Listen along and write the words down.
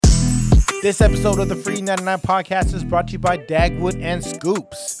This episode of the Free 99 Podcast is brought to you by Dagwood and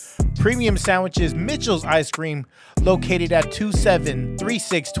Scoops. Premium sandwiches, Mitchell's Ice Cream, located at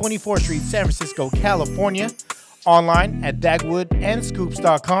 2736 24th Street, San Francisco, California. Online at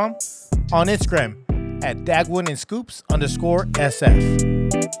dagwoodandscoops.com. On Instagram at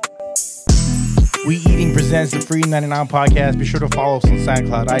dagwoodandscoops_SF. We Eating presents the Free 99 Podcast. Be sure to follow us on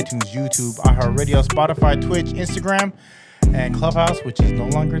SoundCloud, iTunes, YouTube, iHeartRadio, Spotify, Twitch, Instagram, and Clubhouse, which is no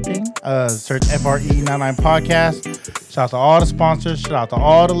longer a thing. Search FRE99 Podcast. Shout out to all the sponsors. Shout out to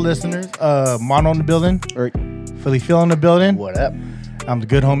all the listeners. Mono in the building. Philly Phil in the building. What up? I'm the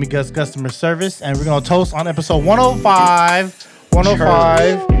good homie Gus Customer Service, and we're going to toast on episode 105.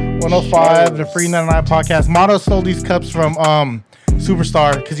 105, the Free 99 Podcast. Mono stole these cups from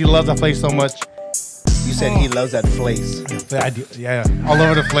Superstar because he loves that place so much. You said he loves that place. Yeah, all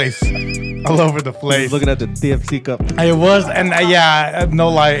over the place. All over the place. Looking at the TFC cup. It was, and no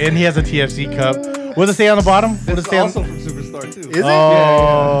lie, and he has a TFC cup. What does it say on the bottom? What does it say Also from Superstar too. Is it?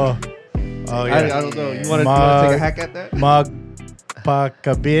 Oh, yeah. I don't know. You want to take a hack at that?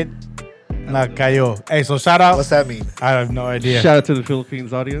 Magpakabit na kayo. Hey, so shout out. What's that mean? I have no idea. Shout out to the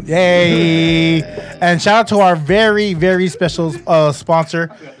Philippines audience. Yay! And shout out to our very, very special sponsor.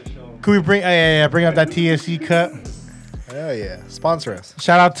 Could we bring up that TFC cup? Hell yeah. Sponsor us.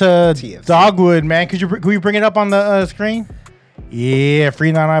 Shout out to TFC. Dogwood, man. Could we bring it up on the screen? Yeah,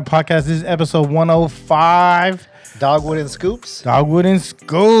 Free 99 Podcast. This is episode 105. Dogwood and Scoops. Dogwood and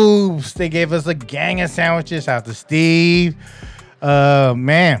Scoops. They gave us a gang of sandwiches. Shout out to Steve.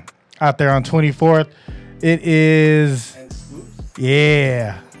 Man, out there on 24th. It is.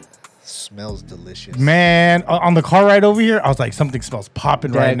 Yeah. Smells delicious. Man, on the car ride over here, I was like, something smells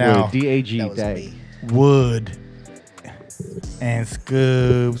popping right now. D-A-G. That was me. Wood and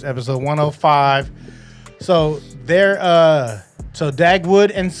Scoops, episode 105. So they're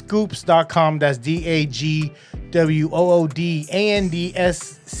dagwoodandscoops.com. That's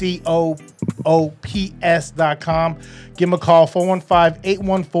DAGWOODANDSCOOPS.com. Give them a call,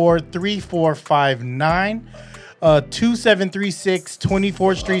 415-814-3459. 2736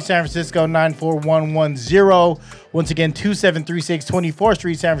 24th Street, San Francisco, 94110. Once again, 2736 24th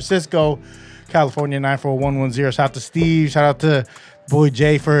Street, San Francisco, California, 94110. Shout out to Steve. Shout out to boy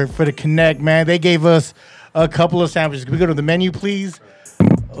Jay for the connect, man. They gave us a couple of sandwiches. Can we go to the menu, please?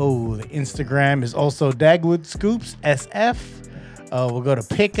 Oh, the Instagram is also Dagwood Scoops SF. We'll go to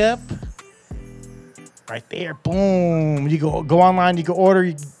pickup. Right there. Boom. You go online, you can order,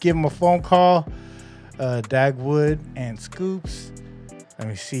 you can give them a phone call. Dagwood and Scoops. Let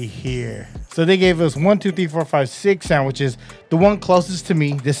me see here. So they gave us 1, 2, 3, 4, 5, 6 sandwiches. The one closest to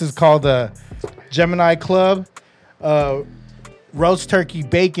me, this is called the Gemini Club. Roast turkey,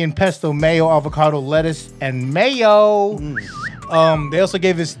 bacon, pesto, mayo, avocado, lettuce, and mayo. They also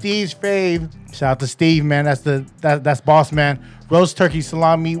gave us Steve's fave. Shout out to Steve, man. That's boss, man. Roast turkey,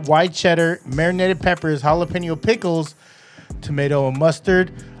 salami, white cheddar, marinated peppers, jalapeno pickles, tomato and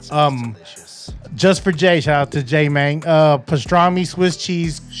mustard. Delicious. Just for Jay, shout out to Jay, man. Pastrami, Swiss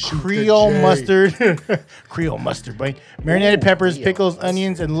cheese, Creole mustard, Creole mustard, boy. Marinated peppers, pickles,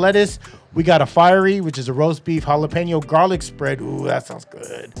 onions, and lettuce. We got a fiery, which is a roast beef, jalapeno, garlic spread. Ooh, that sounds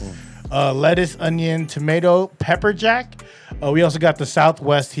good. Lettuce, onion, tomato, pepper jack. We also got the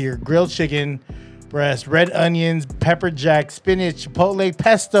Southwest here, grilled chicken breast, red onions, pepper jack, spinach, chipotle,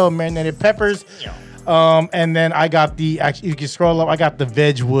 pesto, marinated peppers. And then I got you can scroll up. I got the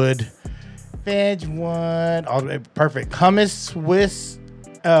veg one. Perfect. Hummus, Swiss,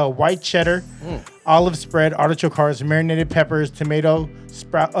 white cheddar, olive spread, artichoke hearts, marinated peppers, tomato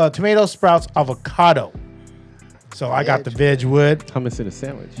sprouts, avocado. So I got the veg wood. Hummus in a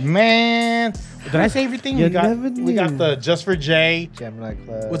sandwich. Man, did I say everything? You we got never the Just for Jay. Gemini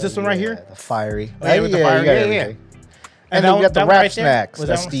Club. What's this one right here? The fiery. Oh, yeah, with the fiery. you got Yeah. everything. And then we got the that one wrap right there? snacks. Was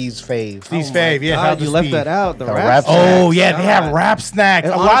That's that one? Steve's fave. Steve's fave. Yeah, shout out to you left Steve. that out. The The wrap wrap snacks. Oh yeah, they have wrap snacks.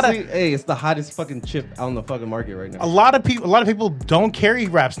 And A honestly, hey, it's the hottest fucking chip on the fucking market right now. lot of people don't carry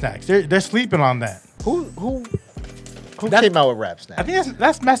wrap snacks. They're sleeping on that. Who That's- came out with wrap I snacks? think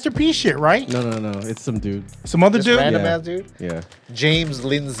that's Master P shit, right? No. It's some dude. Some other This dude. random Yeah. ass dude? Yeah. James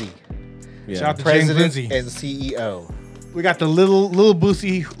Lindsay, Yeah. Shout out to James president Lindsay. and CEO. We got the little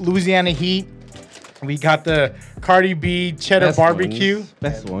Boosie Louisiana Heat. We got the Cardi B cheddar Best barbecue. ones.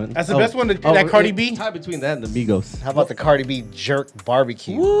 Best one. That's the best one, that Cardi B? Tie between that and the Migos. How about the Cardi B jerk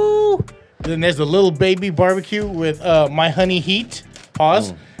barbecue? Woo! Then there's the little baby barbecue with My Honey Heat.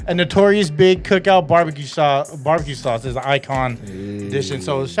 Pause. a notorious big cookout barbecue sauce is an icon edition.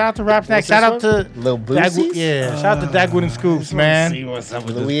 So shout out to Rap Snack. Shout out to Lil Boosie's? shout out to Dagwood and Scoops, man. See what's up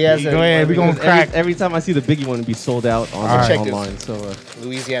with this Louisiana, Go ahead, we gonna crack. Every time I see the Biggie one, it'd be sold out on All right. Check this. online. So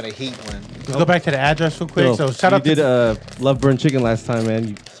Louisiana Heat one. Let's go back to the address real quick. Phil, So shout you out to did Love Burn Chicken last time, man.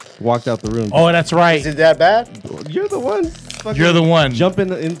 You walked out the room. Oh, that's right. Is it that bad? You're the one. You're the one.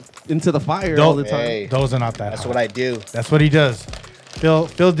 Jumping into the fire Don't- all the time. Hey, Those are not that. that's hot. what I do. That's what he does. Phil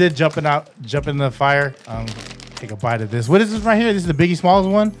did jump in the fire. Take a bite of this. What is this right here? This is the Biggie Smalls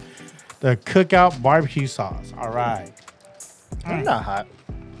one. The cookout barbecue sauce. All right. I'm not hot.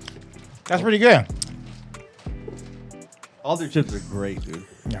 That's pretty good. All their chips are great, dude.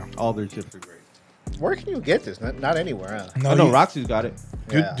 Yeah. All their chips are great. Where can you get this? Not anywhere, huh? Oh, no, Roxy's got it.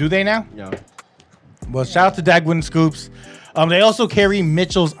 Yeah. Do they now? Yeah. Well, shout out to Dagwood and Scoops. They also carry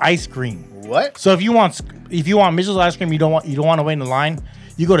Mitchell's ice cream. What? So if you want Mitchell's ice cream, you don't want to wait in the line.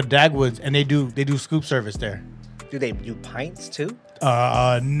 You go to Dagwood's and they do scoop service there. Do they do pints too?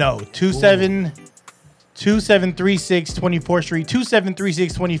 No. 2736 24th Street.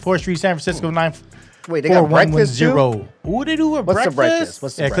 2736 24th Street, San Francisco 9. Wait, they got breakfast too? Ooh, they do a What's the breakfast? breakfast?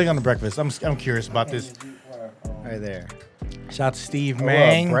 What's the yeah, click on the breakfast. I'm curious about this. Right there. Shout out to Steve Oh,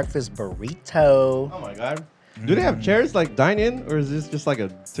 Mang. a breakfast burrito. Oh my god. Do they have chairs like dine in, or is this just like a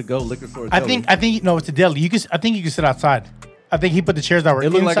to-go liquor store? I deli? think no, it's a deli. I think you can sit outside. I think he put the chairs that were it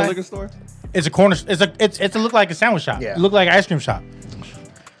looked inside. like a liquor store. It's a corner. It's a look like a sandwich shop. Yeah. It look like an ice cream shop.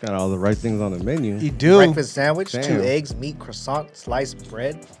 Got all the right things on the menu. You do. Breakfast sandwich, Damn. 2 eggs, meat, croissant, sliced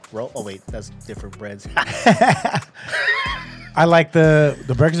bread. Roll. Oh wait, that's different breads. I like the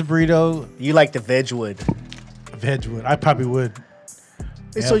breakfast burrito, You like the Vegwood. Vegwood. I probably would.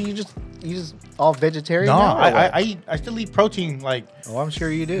 So Yeah. you just all vegetarian? No, now, or what? I still eat protein like, Oh, I'm sure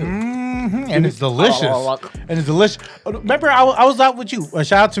you do. and it's delicious. Oh. And it's delicious. Remember, I was out with you.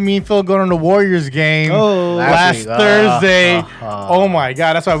 Shout out to me and Phil going on the Warriors game Oh. last week. Thursday. Oh my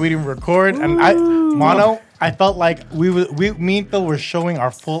god, that's why we didn't record. And I felt like me and Phil were showing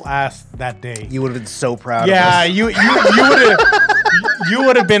our full ass that day. You would have been so proud Yeah, of us. you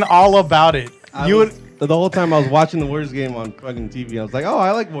would have been all about it. The whole time I was watching the Warriors game on fucking TV, I was like, oh, I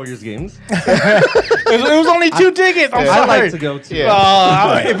like Warriors games. It was only 2 tickets. I'm I sorry. like to go too.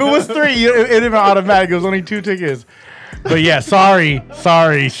 Yeah. If it was 3, it would have been automatic. It was only 2 tickets. But yeah, sorry,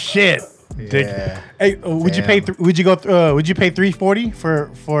 shit. Dick. Yeah. Hey, would you pay? Would you pay $340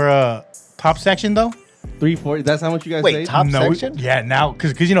 for top section though? 340. That's how much you guys Wait, paid? top No, section? yeah, now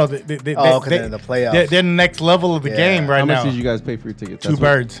because you know they Oh, 'cause they're in the playoffs. They're the next level of the Yeah. game right How much now. did you guys pay for your tickets? 2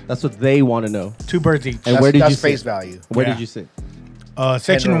 birds, That's what they want to know. 2 birds each. And where did That's you face sit? value. Where Yeah. did you sit?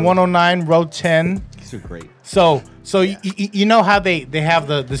 Section 10 rows. 109, row 10. These are great. So you know how they have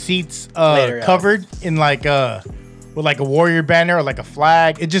the seats Later out. covered in like with like a warrior banner or like a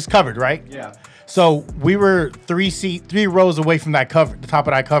flag. It just covered, right? Yeah. So we were 3 rows away from that cover, the top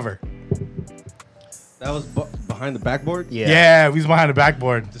of that cover. That was behind the backboard? Yeah, we was behind the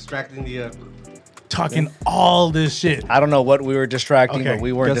backboard Distracting the... talking all this shit. I don't know what we were distracting, Okay. but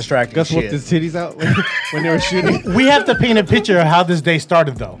we weren't distracting Gus shit. whipped his titties out when they were shooting. We have to paint a picture of how this day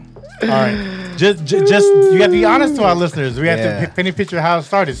started, though. All right, just you have to be honest to our listeners. We have Yeah. to paint a picture of how it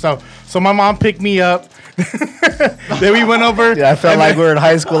started. So my mom picked me up. Then we went over. Yeah, I felt and like then- we were in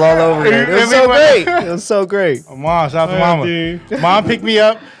high school all over again. It was And we so went- great. It was so great. Mom, shout out to mama. Mom picked me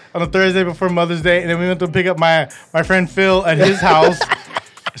up on a Thursday before Mother's Day, and then we went to pick up my friend Phil at his house.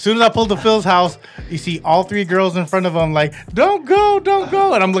 As soon as I pulled to Phil's house, you see all 3 girls in front of him like, don't go.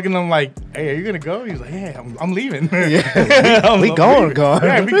 And I'm looking at him like, hey, are you going to go? He's like, yeah, I'm leaving. Yeah. We going.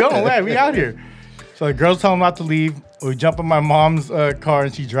 Yeah, we going. Yeah, we out here. So the girls tell him not to leave. We jump in my mom's car,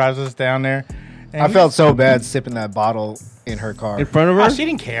 and she drives us down there. And I felt so bad sipping that bottle in her car. In front of her? Oh, she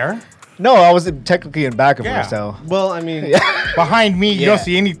didn't care. No, I was technically in back of Yeah. her, so. Well, I mean, Behind me, you Yeah. don't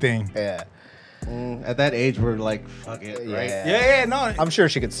see anything. Yeah. at that age, we're like, fuck it, right? Yeah. No. I'm sure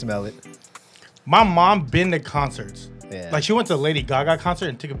she could smell it. My mom been to concerts. Yeah. Like she went to a Lady Gaga concert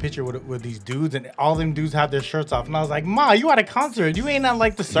and took a picture with these dudes, and all them dudes had their shirts off. And I was like, Ma, you at a concert? You ain't at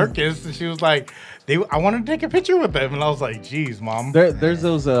like the circus. And she was like, I wanted to take a picture with them. And I was like, geez, Mom. There's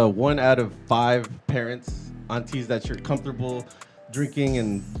those 1 out of 5 parents, aunties that you're comfortable drinking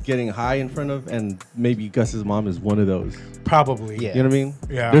and getting high in front of, and maybe Gus's mom is one of those. Probably. Yeah. You know what I mean?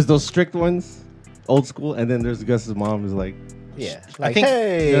 Yeah. There's those strict ones, old school, and then there's Gus's mom who's like, Yeah. I Like, think-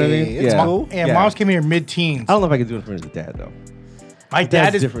 hey, You know what I mean? it's Yeah. cool. And Yeah. Moms came here mid-teens. I don't know if I can do it in front of the dad though. My Dad's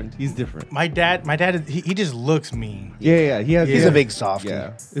dad is different. He's different. My dad is, he just looks mean. Yeah. He has. He's a big softie.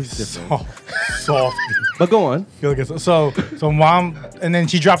 Yeah, it's different. Soft. But go on. So mom, and then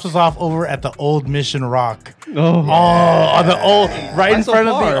she drops us off over at the old Mission Rock. Oh, On the old, right in Why so front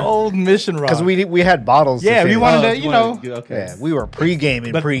of far? the old Mission Rock. Because we had bottles. Yeah, to we finish. wanted to, Okay. Yeah, we were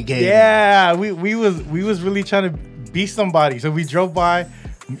pre-gaming, But pre-gaming. Yeah, we was really trying to be somebody. So we drove by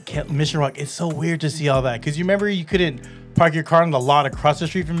Mission Rock. It's so weird to see all that because you remember you couldn't park your car on the lot across the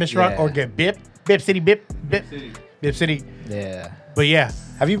street from Mission Rock Yeah. or get Bip City. Yeah. But yeah,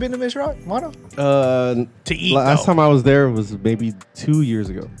 Have you been to Mission Rock, Mono? to eat. Last though. time I was there was maybe 2 years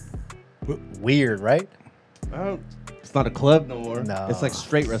ago. Weird, right? It's not a club no more. No. It's like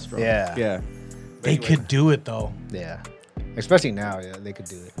straight restaurant. Yeah. Yeah. They could do it though, Yeah. Especially now, yeah, they could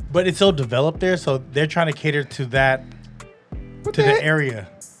do it. but it's so developed there, so they're trying to cater to that the area.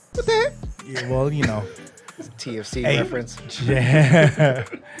 What the heck? Yeah, well, you know. TFC Hey. reference. Yeah.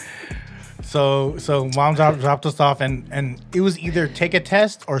 So mom dropped us off, and it was either take a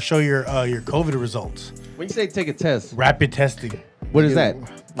test or show your COVID results. When you say take a test, Rapid testing. what is that?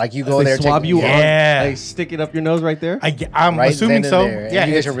 Like you go They there, swab take, you Yeah. on, they stick it up your nose right there? I'm right assuming then so. and there, and Yeah,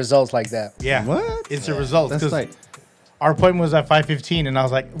 you get it's, your results like that. yeah. What? It's the results. That's 'Cause like, our appointment was at 5:15, and I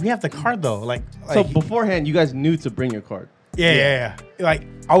was like, we have the card though. Like so beforehand, you guys knew to bring your card. yeah. Like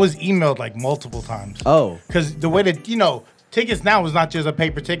I was emailed like multiple times. Oh. Because the way that tickets now is not just a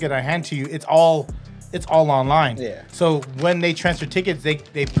paper ticket I hand to you. It's all online. Yeah. So when they transfer tickets,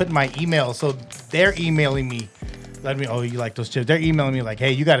 they put my email. So they're emailing me, letting me, oh, you like those chips? They're emailing me like,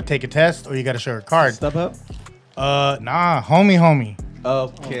 hey, you got to take a test or you got to show a card. StubHub? Nah, homie.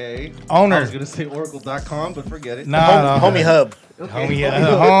 Okay. Owner. I was going to say Oracle.com, but forget it. Nah, Homie Hub.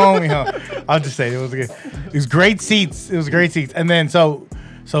 homie. I'll just say it was good. It was great seats. And then so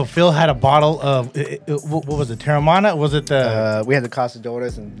Phil had a bottle of what was it? Terramana? Was it the We had the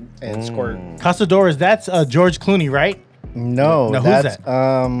Casadores and Squirt. Casadores? That's George Clooney, right? No, Now, who's that's that?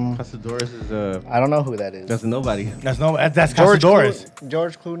 Casadores is I don't know who that is. that's nobody. That's Casadores.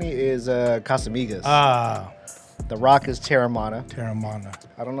 George Clooney is Casamigas. Ah, The Rock is Terramana. Terramana.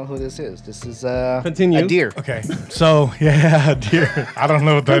 I don't know who this is. This is Continue. a deer. Okay, so yeah, dear, I don't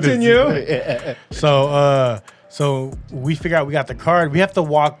know what that is. Continue. So we figure out we got the card. We have to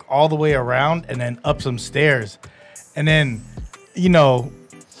walk all the way around and then up some stairs, and then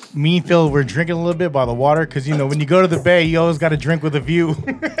me and Phil were drinking a little bit by the water because when you go to the bay, you always got to drink with a view.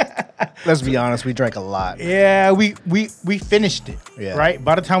 Let's be honest, we drank a lot. Yeah, we finished it. Yeah. Right.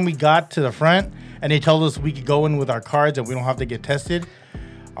 By the time we got to the front and they told us we could go in with our cards and we don't have to get tested,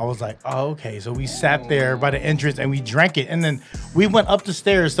 I was like, oh, okay. So we sat there by the entrance and we drank it, and then we went up the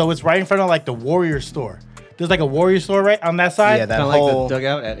stairs. So it's right in front of like the Warrior store. There's like a Warrior store right on that side. Yeah, that Kind of whole like the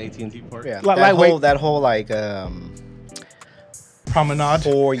dugout at AT&T Park. yeah, Lightweight. that whole Promenade.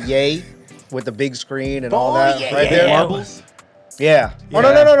 foyer with the big screen and all that right there. Yeah. Marbles? Yeah. Oh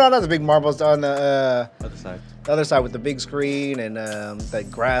Yeah. no, not the big marbles on the Other side. other side with the big screen and the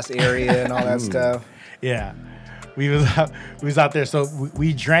grass area and all that stuff. Yeah, we was out there. So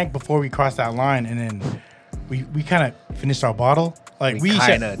we drank before we crossed that line, and then we kind of finished our bottle. Like We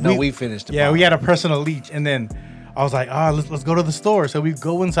finished the Yeah, bottle. we had a personal leech, and then I was like, let's go to the store. So we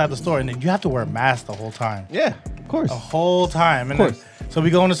go inside the store, and then you have to wear a mask the whole time. Yeah, of course. The whole time. And Of course. then, so we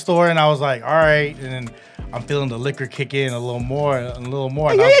go in the store, and I was like, all right. And then I'm feeling the liquor kick in a little more. And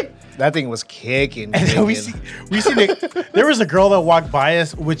That thing was kicking. and then we see there was a girl that walked by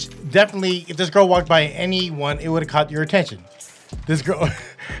us, which definitely, if this girl walked by anyone, it would have caught your attention. This girl,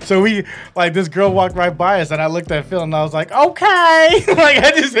 so this girl walked right by us, and I looked at Phil, and I was like, okay, like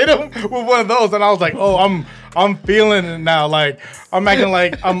I just hit him with one of those, and I was like, oh, I'm feeling it now, like I'm acting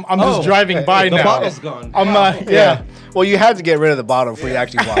like I'm just driving by the now. bottle's gone. I'm not, yeah. Well, you had to get rid of the bottle before you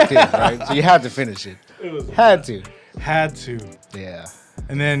actually walked in, right? So you had to finish it. Had to. Had to. Yeah.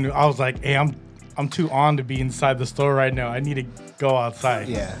 And then I was like, hey, I'm too on to be inside the store right now. I need to go outside.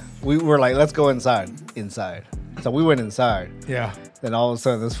 Yeah. We were like, let's go inside. So we went inside. Yeah. Then all of a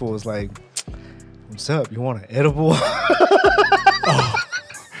sudden, this fool was like, "What's up? You want an edible?"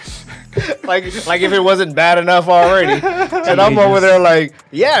 like if it wasn't bad enough already. And I'm over there like,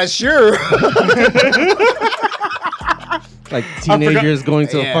 "Yeah, sure." Like teenagers going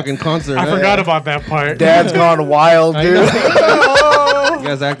to a Yeah. fucking concert. I huh? forgot about that part. Dad's gone wild, dude. You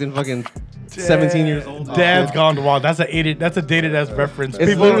guys acting fucking 17 years old. Dad's gone to wild. That's a dated ass reference.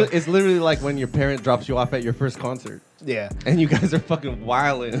 It's literally like when your parent drops you off at your first concert Yeah. and you guys are fucking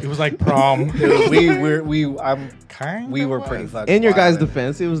wilding. It was like prom. We were pretty fucking In your guys' wildin'.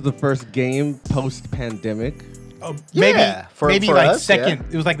 defense, it was the first game post-pandemic. Maybe Yeah, for like us, second.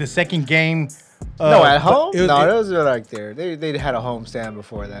 It was like the second game No, at home? it was- No, it- it was like there. They had a home stand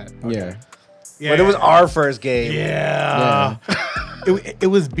before that. Yeah. But it was our first game. Yeah. It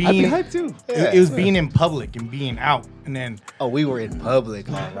was I'd be being hyped too. it was being in public and being out, and then Oh, we were in public,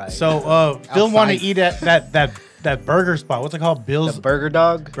 all right. so Phil wanted to Outside. eat at that burger spot. What's it called? Bill's the burger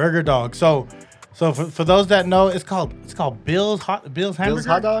dog, Burger Dog. So for those that know, it's called Bill's Hamburger.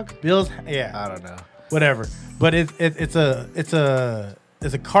 Hot Dog? Bill's, yeah, I don't know. whatever. But it's a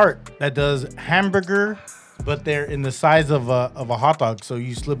cart that does hamburger, but they're in the size of a hot dog. So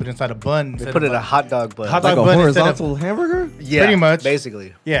you slip it inside a bun. They instead put it of in a hot dog bun. Hot Like dog a bun instead of- horizontal hamburger? Yeah, pretty much.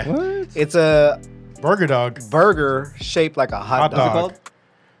 basically. yeah, What? It's a burger dog. burger shaped like a Hot hot, dog. dog.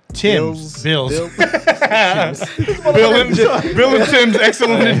 Tim's. Bills. Bill- Bill and Tim's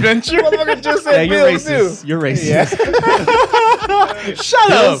Excellent Adventure. Motherfucker just Yeah, said you're Bills racist. too. You're racist. Yeah.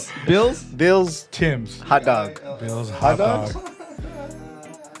 Shut up. Bills? Bill's Tim's. hot dog. Bill's hot dogs? dog.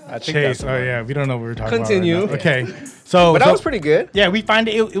 I think Chase. that's Oh yeah, we don't know what we're talking Continue. about. Right now. Okay. So But that so- was pretty good. Yeah, we find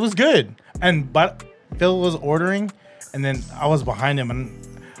it was good. And but Phil was ordering, and then I was behind him, and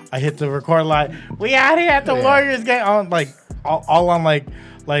I hit the record line. We out here at the Yeah. Warriors game on like all on like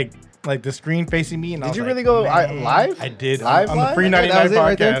the screen facing me. And I Did was you like, really go "Man." live? I did Live on the live? Free Okay, 99 that was it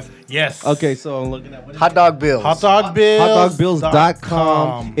right there? podcast. Yes. Okay, so I'm looking at what Hot dog Bills. Hot dog bills.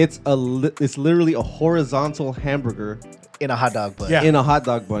 hotdogbills.com. It's literally a horizontal hamburger in a hot dog bun. Yeah. in a hot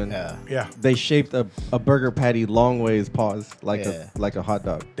dog bun. Yeah. Yeah. They shaped a burger patty long ways pause like Yeah. a hot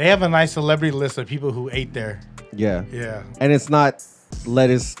dog. They have a nice celebrity list of people who ate there. Yeah. Yeah. And it's not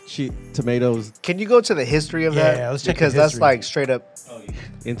lettuce, tomatoes. Can you go to the history of Yeah, that? let's check the because that's history. like straight up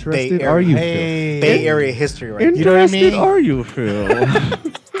Interested Bay are you, Hey. Bay Area history, right? Phil? You know what I Interested mean? are you, Phil?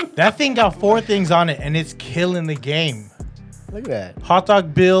 That thing got 4 things on it, and it's killing the game. Look at that. Hot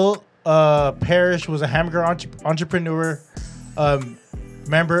Dog Bill Parrish was a hamburger entrepreneur,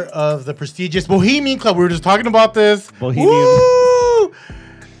 member of the prestigious Bohemian Club. We were just talking about this. Bohemian. Woo!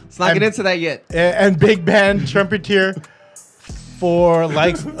 Let's not get And- into that yet. And big band trumpeter for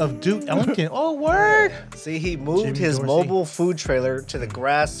likes of Duke Ellington. Oh, word. See, he moved Jimmy his Dorsey. mobile food trailer to the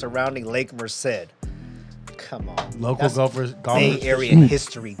grass surrounding Lake Merced. Come on. Local That's golfers. Bay Area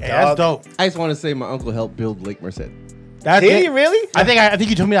history, dog. Hey, that's dope. I just want to say my uncle helped build Lake Merced. That's Did it. he really? I think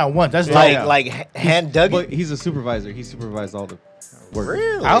you told me that once. That's Like, dope. like hand dug But it? he's a supervisor. He supervised all the work.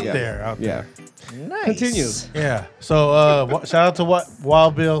 Really? out yeah. there. Out Yeah. there. Nice. Continue. Yeah. So shout out to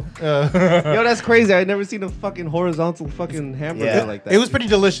Wild Bill. Yo, that's crazy. I never seen a fucking horizontal fucking hamburger Yeah. like that. It was pretty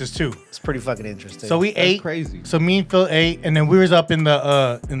delicious too. It's pretty fucking interesting. So we That's ate. crazy. So me and Phil ate, and then we was up in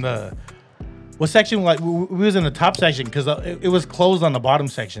the what section? Like we was in the top section because it was closed on the bottom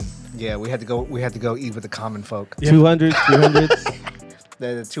section. yeah, we had to go eat with the common folk. Yeah. 200s, 300s,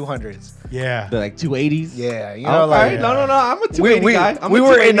 The 200s. Yeah. the like 280s. Yeah, you Oh, know, like alright, no, I'm a 280 we guy. I'm we a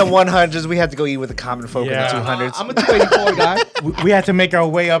were in the 280. 100s. We had to go eat with the common folk Yeah. in the 200s. I'm a 284 guy. We had to make our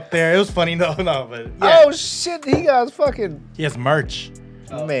way up there. It was funny, no, but yeah. Oh shit, he got fucking He has merch.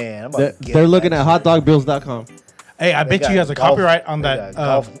 man. I'm about They're, to get they're looking that at shit. hotdogbills.com. Hey, I They bet got you has a golf- copyright on they that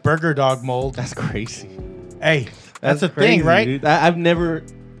got golf. burger dog mold. That's crazy. Hey, that's a crazy, thing, right? Dude. I've never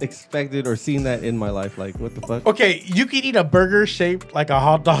expected or seen that in my life. Like, what the fuck? Okay, you could eat a burger shaped like a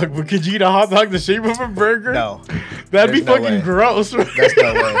hot dog, but could you eat a hot dog the shape of a burger? No, That'd be There's no fucking way. gross. that's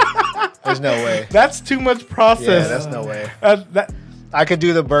no way. There's no way. That's too much process. Yeah, that's no way. That, I could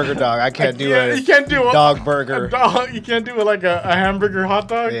do the burger dog. I can't do yeah, a you can't do a dog burger. A dog. You can't do it like a hamburger hot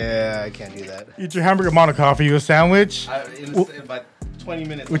dog. Yeah, I can't do that. Eat your hamburger. Want a coffee? You a sandwich? In about 20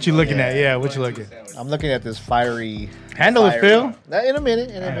 minutes. What you looking at? Yeah, what you looking? I'm looking at this fiery. Handle it, fire- Phil. In a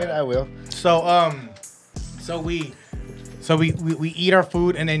minute, I will. So we eat our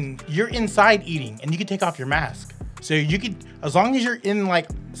food, and then you're inside eating, and you can take off your mask. So you could, as long as you're in like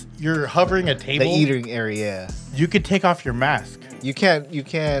you're hovering a The table, eating area. you could take off your mask You can't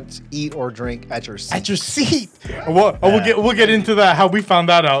eat or drink at your seat. at your seat. We'll get into that how we found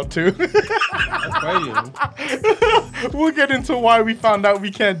that out too. That's crazy. We'll get into why we found out we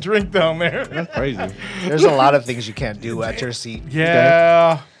can't drink down there. That's crazy. There's a lot of things you can't do at your seat.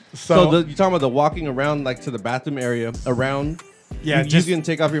 Yeah. So you're talking about the walking around, like to the bathroom area, around. Yeah, you can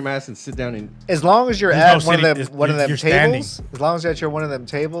take off your mask and sit down and. As long as you're There's at no one of sitting, them it's- one of them you're standing. tables, as long as you're at one of them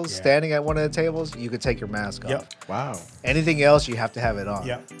tables, Yeah. standing at one of the tables, you could take your mask off. Yep. Wow. Anything else, you have to have it on.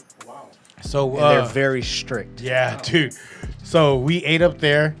 Yeah. Wow. So And they're very strict. yeah, dude. So we ate up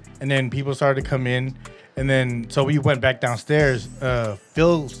there, and then people started to come in, and then so we went back downstairs.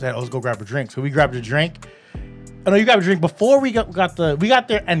 Phil said, "Oh, let's go grab a drink." So we grabbed a drink, Oh, no, you got a drink before we got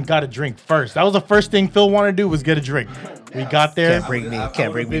there and got a drink first. That was the first thing Phil wanted to do was get a drink. We got there. Can't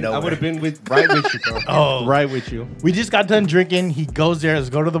bring me nowhere. I would have been right with you, bro. Oh. Right with you. We just got done drinking. He goes there. Let's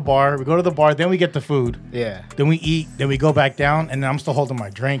go to the bar. We go to the bar. Then we get the food. Yeah. Then we eat. Then we go back down. And then I'm still holding my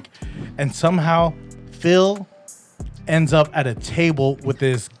drink. And somehow Phil ends up at a table with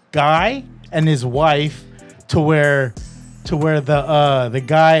this guy and his wife to where the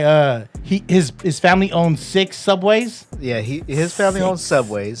guy his family owns 6 Subways. Yeah, his family owns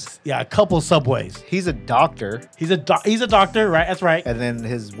Subways. Yeah, a couple Subways. He's a doctor, He's a doctor, right? That's right. and then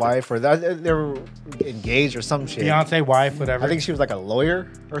his wife, or they were engaged or some shit. Fiance, wife, whatever. I think she was like a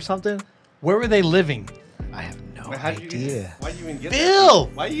lawyer or something. Where were they living? I have no How'd you idea. Why you even get Phil.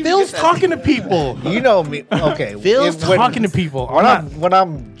 that? Why you even Phil's get that? talking to people. You know me. Okay. Phil's talking to people. When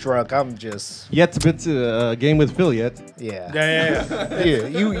I'm drunk, I'm just You haven't been to a game with Phil yet. yeah. Yeah. Yeah.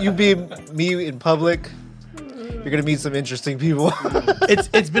 You be me in public, you're gonna meet some interesting people.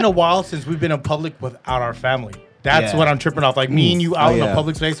 It's been a while since we've been in public without our family. That's Yeah. what I'm tripping off. Like me and you out Oh, in a yeah.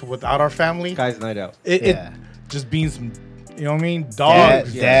 public space without our family. Guys' night out. It Yeah. just being some, you know what I mean? Dad,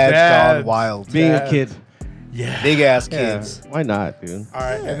 Dogs. dad's gone wild. Being Dad. a kid. Yeah. Big ass Yeah. kids. Why not, dude? All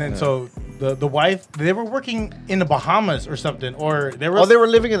right, and then so the wife, they were working in the Bahamas or something, or they were. Oh, they were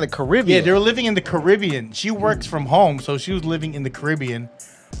living in the Caribbean. Yeah, they were living in the Caribbean. She works from home, so she was living in the Caribbean,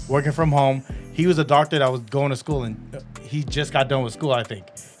 working from home. He was a doctor that was going to school, and he just got done with school. I think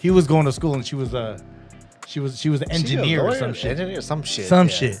he was going to school, and she was an engineer or some shit. Engineer, some shit. Some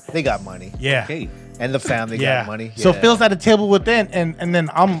yeah. shit. They got money. Yeah. Okay. And the family Yeah. got money. So Yeah. Phil's at a table with them, and then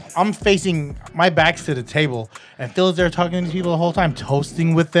I'm facing my back's to the table, and Phil's there talking to people the whole time,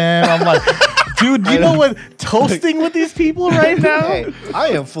 toasting with them. I'm like, dude, do you know what toasting with these people right now? Hey, I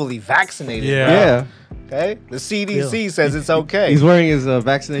am fully vaccinated. Yeah. bro, Yeah. Okay. The CDC Phil. says it's okay. He's wearing his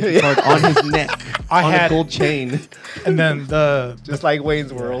vaccination card on his neck. I on had- a gold chain. And then just like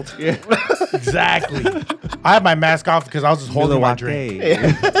Wayne's World. Yeah. exactly, I had my mask off because I was just holding my drink.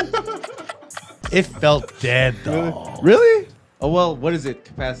 It felt dead though. Really? Oh, well, what is it?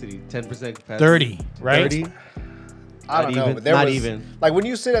 Capacity? 10% capacity? 30, right? 30? I don't Not know. even- But there not was, even. Like when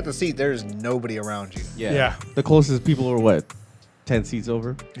you sit at the seat, there's nobody around you. Yeah. The closest people are what? 10 seats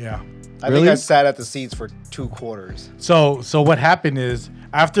over? Yeah. I Really? think I sat at the seats for 2 quarters. So what happened is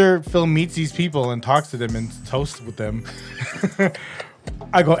after Phil meets these people and talks to them and toasts with them,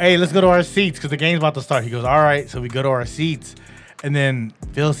 I go, hey, let's go to our seats because the game's about to start. He goes, all right. So we go to our seats, and then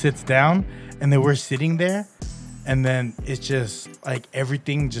Phil sits down, and then we're sitting there, and then it's just like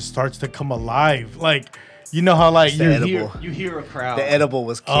everything just starts to come alive. Like, you know how like the edible. You hear a crowd. The edible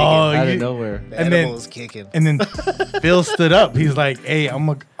was kicking. Oh, out you- of nowhere. the and edible then- was kicking. and then Phil stood up. He's like, hey, I'm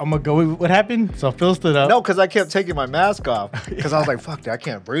gonna go. What happened? So Phil stood up. No, because I kept taking my mask off because I was like, "Fuck, dude, I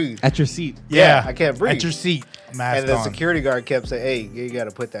can't breathe." At your seat. Yeah, I can't breathe. At your seat, mask And the on. security guard kept saying, "Hey, you got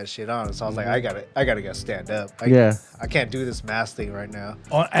to put that shit on." So I was like, "I gotta stand up. Yeah. I can't do this mask thing right now."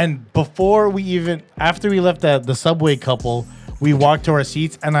 Oh, and before we even, after we left the subway couple, we walked to our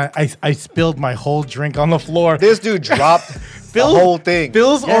seats, and I spilled my whole drink on the floor. This dude dropped the whole thing.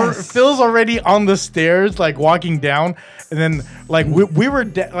 Phil's Yes. Phil's already on the stairs, like walking down, and then like we were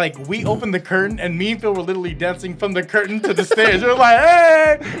we opened the curtain, and me and Phil were literally dancing from the curtain to the stairs. We were like,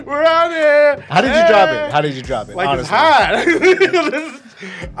 "Hey, we're out here!" How did you drop it? How did you drop it? Like honestly? it's hot.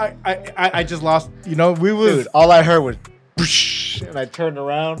 I just lost. You know, we was. Dude, all I heard was, "Psh," and I turned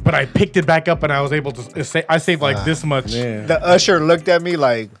around. But I picked it back up, and I was able to say I saved like this much. Man. The usher looked at me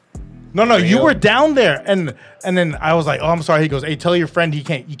like, No, you Real? were down there, and then I was like, "Oh, I'm sorry." He goes, "Hey, tell your friend you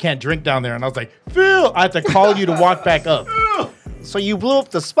can't drink down there." And I was like, "Phil, I have to call you to walk back up." "So you blew up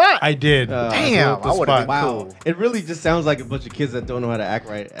the spot." I did. Damn, the I would have spot. been Wow. cool. It really just sounds like a bunch of kids that don't know how to act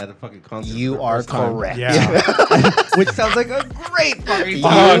right at a fucking concert. You for the are first time. correct. Yeah. Which sounds like a great fucking You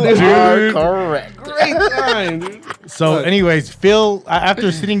time. Oh, are dude. correct. Great time, dude. So, anyways, Phil,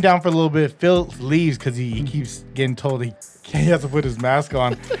 after sitting down for a little bit, Phil leaves because he keeps getting told he has to put his mask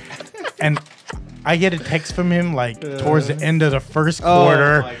on, and I get a text from him like towards the end of the first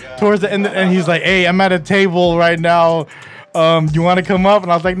quarter, my God. towards the end, and he's like, "Hey, I'm at a table right now. You want to come up?"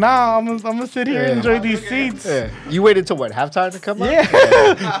 And I was like, "Nah, I'm gonna sit here and enjoy these seats." Yeah. You waited till what, halftime to come up?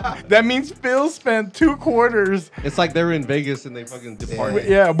 Yeah, that means Phil spent 2 quarters. It's like they were in Vegas and they fucking departed.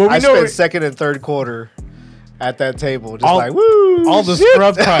 Yeah, but we I know spent second and third quarter at that table, just All- like, woo! all the shit.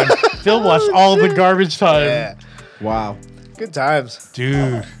 scrub time. Phil watched all the garbage time, Yeah. Wow. Good times.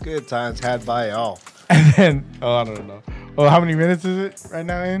 dude. Good times had by all. And then, I don't know. Oh, how many minutes is it right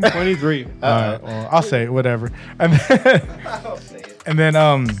now in? 23. All right, well, I'll say it, whatever. And then, and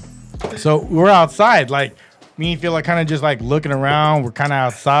then, so we're outside, like me and Phil are kind of just like looking around. We're kind of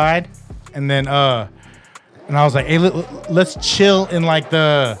outside, and then and I was like, hey, let's chill in like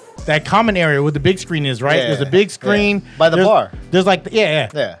that common area where the big screen is, right? Yeah, There's a big screen by the bar. There's like Yeah.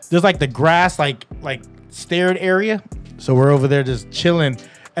 There's like the grass like staired area. So we're over there just chilling,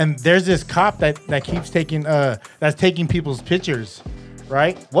 and there's this cop that keeps taking that's taking people's pictures,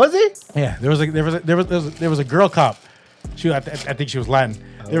 right? Was he? Yeah, there was a girl cop. I think she was Latin.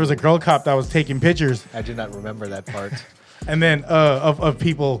 There was a girl cop that was taking pictures, I do not remember that part. and then of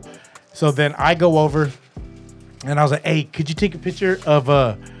people. So then I go over, and I was like, "Hey, could you take a picture of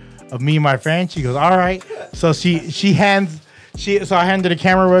me and my friend?" She goes, "All right." So so I handed the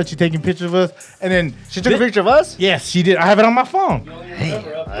camera over. She's taking pictures of us, and then She took a picture of us? Yes, she did. I have it on my phone.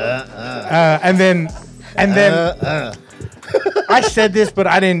 And then I said this, but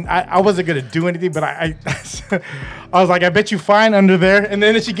I didn't. I wasn't gonna do anything. But I was like, I bet you fine under there. And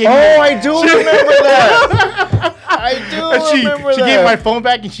then she gave me. Oh, I do remember that. I do remember she that. gave my phone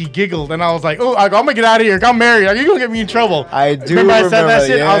back and she giggled, and I was like, "Oh, I'm gonna get out of here. I'm married. You're gonna get me in trouble." I do remember I said that remember,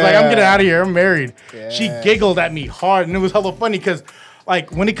 shit. I was like, "I'm getting yeah. out of here. I'm married." Yeah. She giggled at me hard, and it was hella funny because.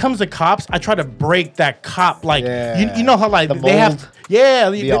 Like when it comes to cops, I try to break that cop. Like you know how like The they have, mold.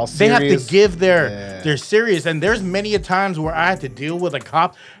 they all have to serious. give their serious. And there's many a times where I had to deal with a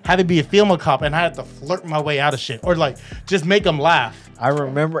cop, had to be a film cop, and I had to flirt my way out of shit or like just make them laugh. I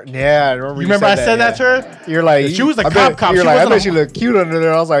remember. Yeah, I remember. You remember I said that to her? You're like, She was a I cop. You're She like, I wasn't bet a- she looked cute under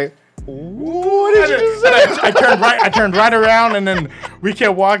there. I was like, what did you just say? I turned right around, and then we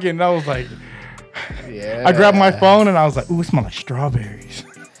kept walking. And I was like, Yeah. I grabbed my phone, and I was like, "Ooh, it smells like strawberries,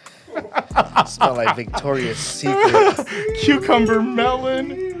 Smell like Victoria's Secret. cucumber,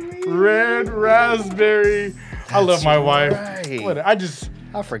 melon, red raspberry." I love my wife. right. What,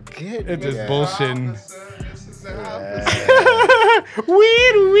 I forget. it's just Yeah. bullshitting.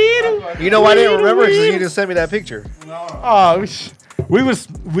 Weed. You know why I didn't remember? Because you weed. just sent me that picture. Oh,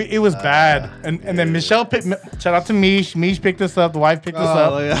 it was bad. And then Michelle shout out to Mish. Mish picked us up. The wife picked us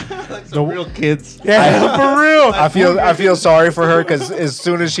Oh, up. yeah. Like some real kids. Yeah, for real. I feel sorry for her because as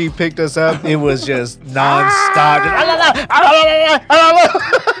soon as she picked us up, it was just nonstop.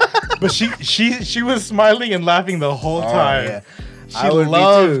 But she was smiling and laughing the whole time. yeah. She I would be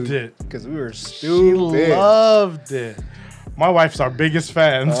loved too, it. because we were She stupid. loved it. My wife's our biggest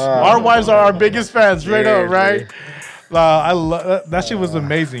fans. Oh. Our wives are our biggest fans, straight up, Seriously. right? I love that shit was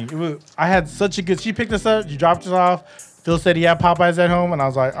amazing. I had such a good. She picked us up. She dropped us off. Phil said he had Popeyes at home, and I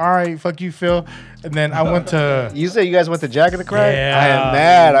was like, "All right, fuck you, Phil." And then I went to. You said you guys went to Jack in the Crack? Yeah. I am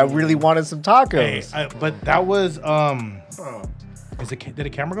mad. I really wanted some tacos. Hey, but that was did the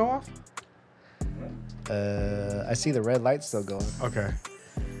camera go off? I see the red light still going. Okay.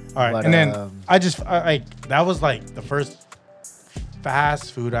 All right, But, and then that was like the first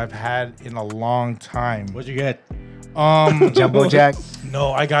fast food I've had in a long time. What'd you get? Jumbo Jack.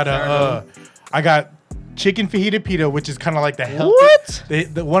 No, I got chicken fajita pita, which is kind of like the healthy, What?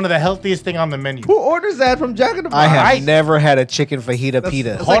 the one of the healthiest thing on the menu. Who orders that from Jack in the Box? I have I- never had a chicken fajita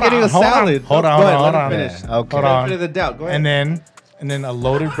pita. It's like getting a salad. Hold Go on, ahead, hold let on. him finish. Yeah, okay. Hold on. Benefit of the doubt. Go ahead. And then a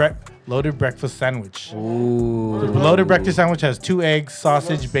loaded breakfast sandwich. Ooh. The loaded breakfast sandwich has 2 eggs,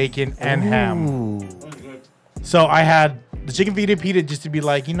 sausage, bacon, and ham. Ooh. So I had the chicken fajita pita just to be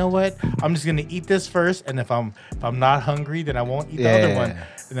like, you know what? I'm just gonna eat this first, and if I'm not hungry, then I won't eat the other Yeah. one.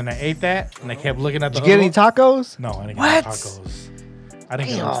 And then I ate that, and I kept looking at the. Did you get any other tacos? one. No, I didn't What? get tacos. I didn't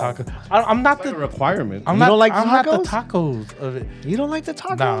get no Damn. tacos. I'm not It's like a the. requirement. I'm You not, don't like the I'm not the tacos? tacos of it. You don't like the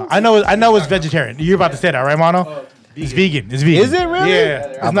tacos? No, I know it's vegetarian. You're about to say that, right, Mono? It's vegan. It's vegan. Is it really? Yeah.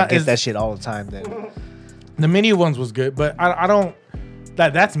 It's I'm not. gonna It's, get that shit all the time then. the menu ones was good, but I don't.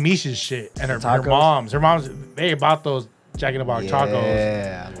 That's Misha's shit and her Tacos? mom's. Her mom's. They bought those Jack in the Box tacos.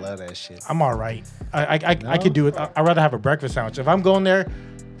 Yeah, I love that shit. I'm all right. I could do it. I'd rather have a breakfast sandwich. If I'm going there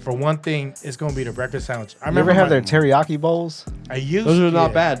for one thing, it's gonna be the breakfast sandwich. I You ever remember have their teriyaki bowls? I used. Those are not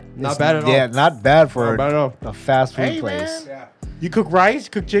yeah. bad. Not bad at all. Yeah, not bad for Not bad at all. a fast food Hey, place. man. You cook rice,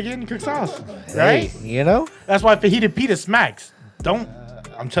 cook chicken, you cook sauce, right? Hey, you know? That's why fajita pita smacks. Don't.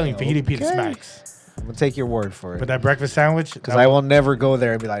 I'm telling you, fajita pita Okay. smacks. I'm gonna take your word for But it. that breakfast sandwich, Because I will never go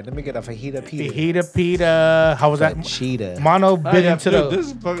there and be like, let me get a fajita pita. fajita pita. How was that? Cheetah. Mono Oh, bit yeah, into dude, the. this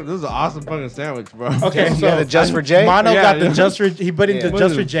is an awesome fucking sandwich, bro. Okay, You so got the Just for Jay? Mono Yeah, got the yeah. Just for. He put into Yeah.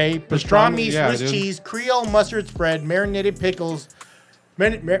 Just for Jay pastrami, Yeah, Swiss dude. cheese, Creole mustard spread, marinated pickles,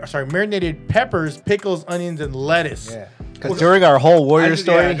 marinated peppers, pickles, onions, and lettuce. Yeah. Because during our whole Warrior I just-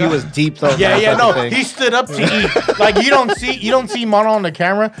 story, yeah, he go- was deep throwing Yeah, that yeah, no, fucking thing. he stood up to eat. Like you don't see Mono on the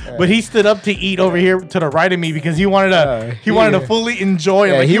camera, but he stood up to eat over here to the right of me because he wanted to Yeah. fully enjoy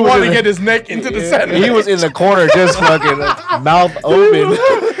it. Yeah, Like he he was wanted in to the- get his neck into the sandwich. He was in the corner just fucking mouth open.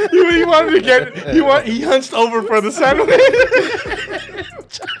 he wanted to get he hunched over for the sandwich.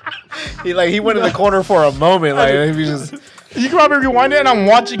 He went in the corner for a moment. Like he just. You can probably rewind it, and I'm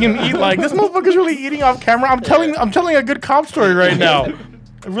watching him eat. Like this motherfucker's really eating off camera. I'm telling a good cop story right now.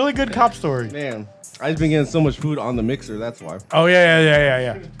 A really good cop story. Man, I've been getting so much food on the mixer. That's why. Oh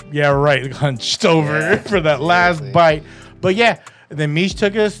yeah. Right, hunched over for that last bite. But yeah, then Mish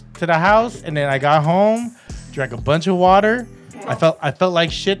took us to the house, and then I got home, drank a bunch of water. I felt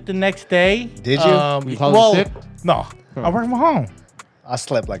like shit the next day. Did you? You called in sick? No, I work from home. I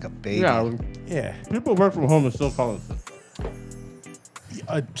slept like a baby. Yeah, people work from home and still call in sick.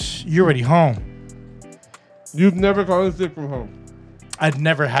 You're already home. You've never called in sick from home. I'd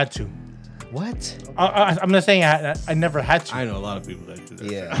never had to. What? I'm not saying I never had to. I know a lot of people that do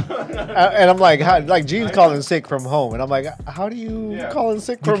that. Yeah. And I'm like, Gene's calling sick from home, and I'm like, how do you call in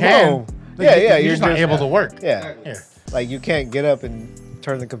sick from home? You're just not able to work. Yeah. Like you can't get up and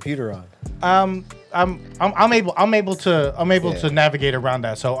turn the computer on. I'm able to navigate around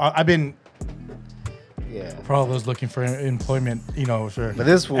that. So I've been. Yeah. For all those looking for employment, sure. But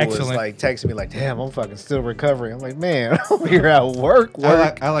this fool was like texting me like, "Damn, I'm fucking still recovering." I'm like, "Man, I'm over here at work."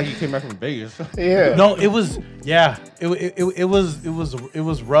 I like you came back from Vegas. Yeah. No, it was it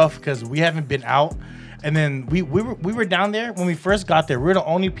was rough because we haven't been out, and then we were down there when we first got there. We were the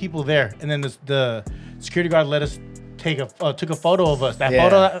only people there, and then the security guard let us took a photo of us. That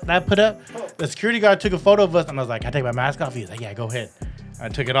photo that I put up, the security guard took a photo of us, and I was like, "Can I take my mask off?" He was like, "Yeah, go ahead." I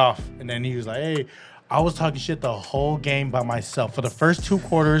took it off, and then he was like, "Hey." I was talking shit the whole game by myself. For the first 2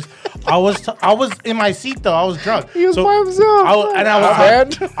 quarters, I was in my seat though. I was drunk. He was by himself.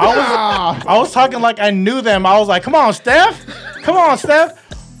 I was talking like I knew them. I was like, "Come on, Steph. Come on, Steph."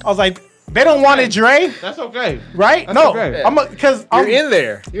 I was like, "They don't want it, Dre." That's okay. Right? That's no, okay. because you're in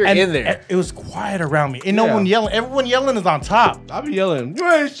there. You're in there. It was quiet around me, and no one yelling. Everyone yelling is on top. I'll be yelling. You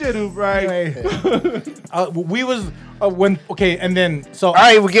ain't shit, right? We was. And then so all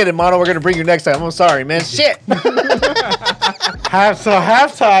right, we get it, Mono. We're gonna bring you next time. I'm sorry, man. Shit.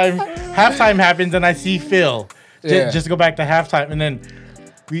 halftime happens, and I see Phil. Just to go back to halftime, and then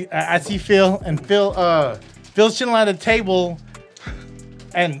I see Phil, and Phil's chilling at a table,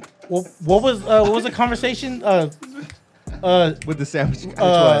 and what was the conversation? With the sandwich. It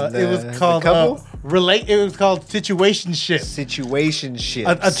was called It was called situationship.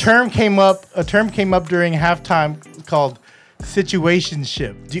 Situationship. A term came up during halftime called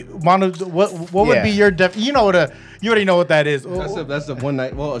situationship. What would be your you already know what that is. That's a one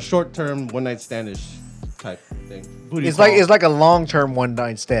night, a short term one night standish type thing. It's like a long term one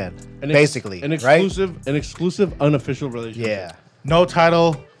night stand, basically. An exclusive unofficial relationship. Yeah. No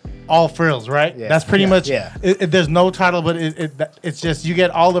title, all frills, right? Yeah. That's pretty much. Yeah. There's no title, but it's just you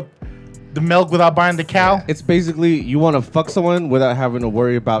get all the milk without buying the cow. Yeah. It's basically you want to fuck someone without having to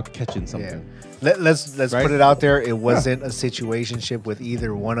worry about catching something. Yeah. Let's put it out there. It wasn't a situationship with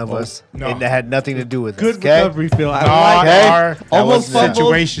either one of us. No. It had nothing to do with Good us. Okay? recovery, Phil. Almost fumbled.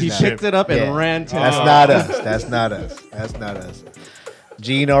 situationship. He picked it up and ran to That's not us. That's not us. That's not us.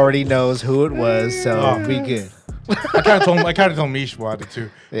 Gene already knows who it was, so we good. I kind of told Mish about it too,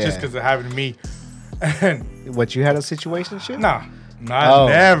 just because it happened to me. And What, you had a situationship? nah,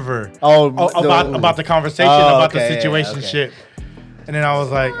 never. About the conversation about the situationship. And then I was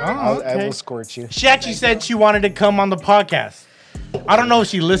like, okay. I will squirt you. She actually said she wanted to come on the podcast. I don't know if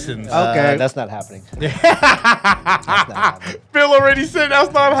she listens. Okay. That's not happening. That's not happening. Phil already said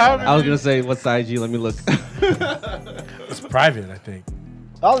that's not happening. I was gonna say what's the IG? Let me look. It's private, I think.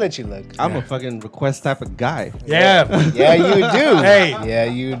 I'll let you look. I'm a fucking request type of guy. Yeah. Yeah, you do. Hey. Yeah,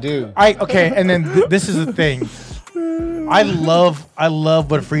 you do. Okay, and then this is the thing. I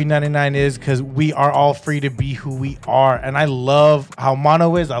love what Free 99 is because we are all free to be who we are, and I love how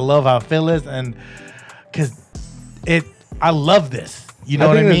Mono is. I love how Phil is, and because I love this. You know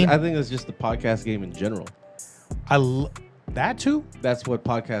what I mean? I think it's just the podcast game in general. That too. That's what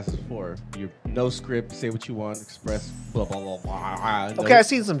podcast is for. You no script, say what you want, express blah blah blah blah. Okay, I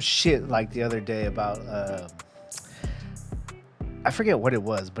seen some shit like the other day about I forget what it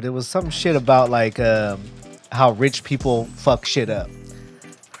was, but it was some shit about like how rich people fuck shit up,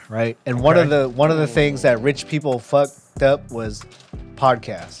 right? And one of the things that rich people fucked up was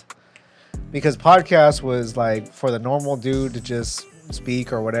podcasts, because podcast was like for the normal dude to just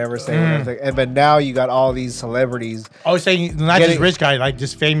speak or whatever, say whatever, but now you got all these celebrities. Oh, saying not just rich guys, like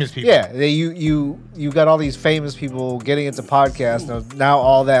just famous people. Yeah, you got all these famous people getting into podcasts. Now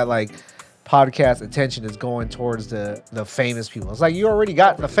all that like podcast attention is going towards the famous people. It's like you already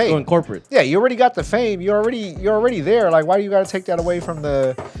got the fame. Going corporate. Yeah, you already got the fame. You're already there. Like, why do you got to take that away from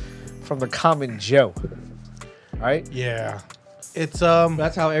the common Joe? Right? Yeah. It's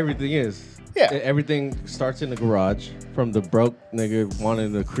That's how everything is. Yeah. Everything starts in the garage from the broke nigga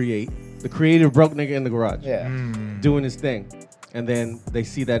wanting to create. the creative broke nigga in the garage. Yeah. Doing his thing. And then they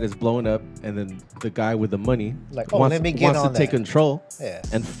see that it's blowing up, and then the guy with the money Like, wants, let me get wants on to take that. control Yeah.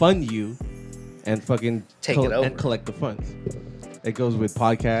 and fund you and fucking Take it over. and collect the funds. It goes with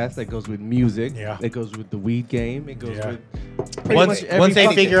podcasts. It goes with music. Yeah. It goes with the weed game. It goes Yeah. with pretty Once, much every once they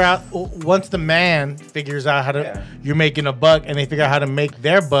fucking- figure out, once the man figures out how to, Yeah. you're making a buck, and they figure out how to make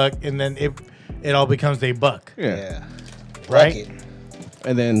their buck, and then it all becomes a buck. Yeah. Yeah. Right? Bucket.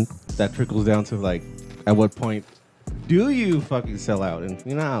 And then that trickles down to like, at what point do you fucking sell out? And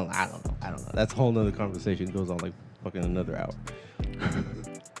you know, I don't know. That's a whole nother conversation. It goes on like fucking another hour.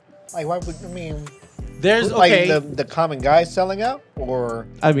 Like, why would, I mean, There's like okay. the common guy selling out? Or,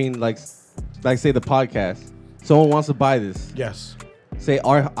 I mean, like say the podcast. Someone wants to buy this. Yes. Say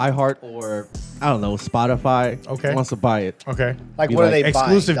iHeart or I don't know Spotify. Okay. Wants to buy it. Okay. like, Be what like, are they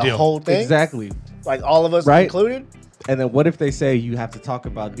exclusive buying? The deal. whole thing? Exactly. Like, all of us Right. included? And then what if they say you have to talk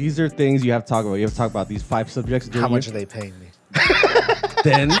about these are things you have to talk about. You have to talk about these 5 subjects. How during much are your- they paying me?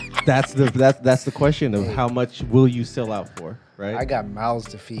 Then that's the question of how much will you sell out for, right? I got mouths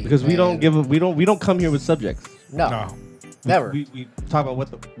to feed. because we man. don't come here with subjects. No. No. Never. We talk about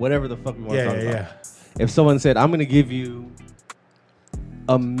whatever the fuck we want to Yeah, talk yeah, about. yeah. If someone said I'm gonna give you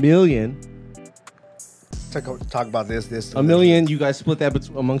 $1 million, Talk about this. $1 million, you guys split that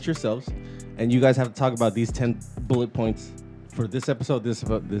amongst yourselves, and you guys have to talk about these 10 bullet points for this episode, this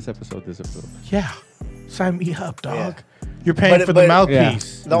episode. Yeah. Sign me up, dog. Yeah. You're paying But- for the but-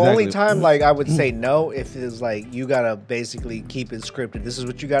 mouthpiece. The only Exactly. time, like, I would say no if it's like you gotta basically keep it scripted. This is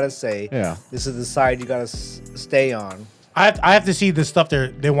what you gotta say. Yeah. This is the side you gotta stay on. I have to see the stuff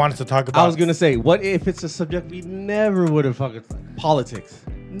they want us to talk about. I was gonna say, what if it's a subject we never would have fucking politics?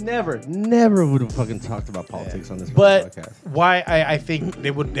 Never would have fucking talked about politics on this but podcast why I think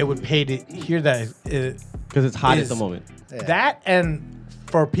they would pay to hear that because it's hot is- at the moment. Yeah. that, and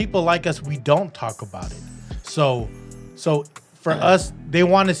for people like us, we don't talk about it. So for us, they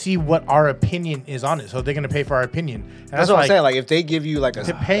want to see what our opinion is on it. So they're gonna pay for our opinion. And That's what I'm saying. Like, if they give you like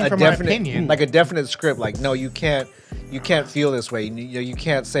To pay a for my definite, opinion. like a definite script, like, no, you can't feel this way. You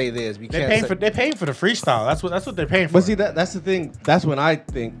can't say this. You they're can't. paying say, for the freestyle. That's what they're paying for. But see, that's the thing. That's when I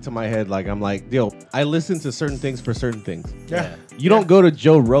think to my head, like I'm like, yo, I listen to certain things for certain things. yeah. You don't go to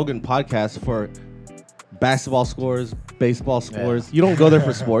Joe Rogan podcast for basketball scores, baseball scores. You don't go there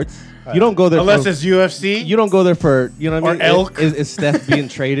for sports. You don't go there Unless for, it's UFC. you don't go there for, you know what I Or mean? elk. Is Steph being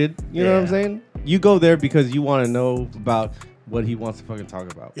traded? You know what I'm Yeah. saying? You go there because you want to know about what he wants to fucking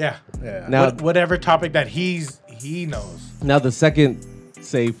talk about. yeah. yeah. Now, Whatever topic that he knows. now the second,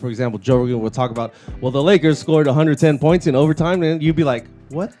 say for example, Joe Rogan will talk about, well, the Lakers scored 110 points in overtime, and you'd be like,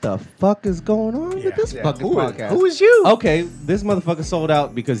 what the fuck is going on Yeah. with this Yeah. fucking podcast? Who is you? Okay, this motherfucker sold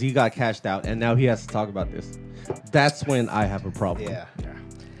out because he got cashed out, and now he has to talk about this. That's when I have a problem. Yeah.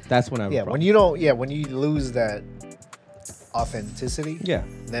 That's when I have a Yeah. problem. When you don't. Yeah. When you lose that authenticity. Yeah.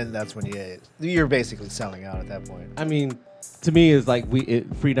 Then that's when you're basically selling out at that point. I mean, to me, it's like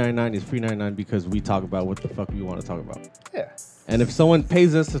Free 99 is Free 99 because we talk about what the fuck we want to talk about. Yeah. And if someone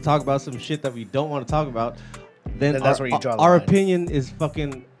pays us to talk about some shit that we don't want to talk about, then Then that's our, where you draw the our line. opinion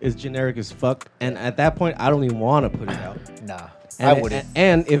is generic as fuck. And at that point, I don't even want to put it out. Nah. And I wouldn't.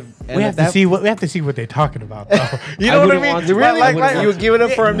 And if We have to see what they're talking about, though. You know what I wouldn't mean? want to. Really? I wouldn't You would give it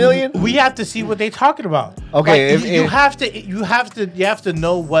up for $1 million? We have to see what they're talking about. Okay, Like, if- you if- have to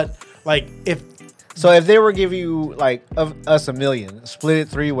know what, like, if So if they were give you like of us $1 million, split it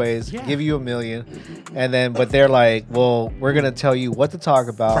 3 ways, Yeah. give you $1 million, and then but they're like, well, we're gonna tell you what to talk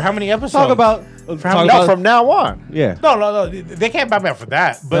about. for how many episodes? talk about how no, from now on. yeah. No, they can't buy me out for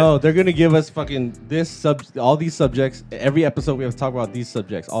that. But No, they're gonna give us fucking all these subjects. Every episode we have to talk about these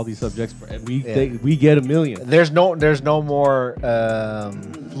subjects, all these subjects, and we get $1 million. There's no more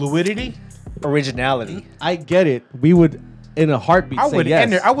fluidity. originality. I get it. We would, in a heartbeat, I say would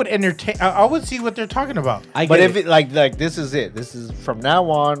yes. I would entertain. I would see what they're talking about. I But get if it like this is it. This is from now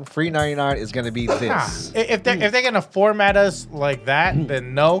on. Free 99 is gonna be Nah, this. if they're gonna format us like that,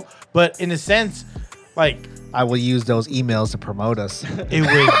 then no. But in a sense, like I will use those emails to promote us. it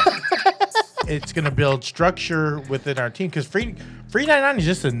would. It's gonna build structure within our team because free 99 is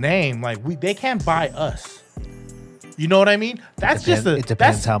just a name. Like they can't buy us. You know what I mean? That's just a. It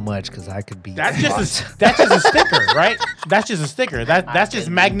depends that's, how much, because I could be. That's just bought. that's just a sticker, right? That's just a sticker. That's just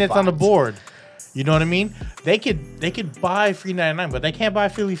been magnets on the bought. board. You know what I mean? They could buy free 99, but they can't buy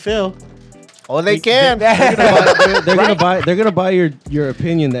Philly Phil. Oh, they can. they're gonna buy your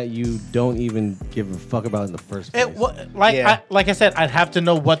opinion that you don't even give a fuck about in the first place. Yeah. Like I said, I'd have to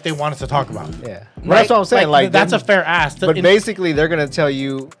know what they want us to talk about. Yeah. Right? That's what I'm saying. Like that's them- a fair ask. But basically, they're gonna tell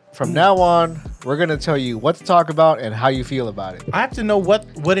you from now on, We're gonna tell you what to talk about and how you feel about it. I have to know what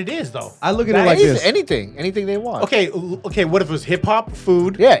it is though. I look at it like this. Anything they want. Okay. What if it was hip hop,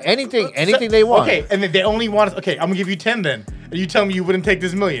 food? Yeah, anything they want. Okay, and then they only want. Okay, I'm gonna give you 10 then, and you tell me you wouldn't take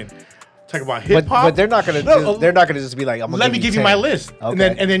this million. Talk about hip hop, but they're not gonna. They're not gonna just be like, I'm gonna let me give you my list,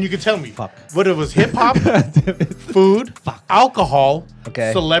 Okay. and then you can tell me. Fuck. What it was: hip hop, food, alcohol,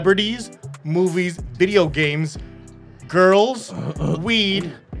 Okay. celebrities, movies, video games, girls,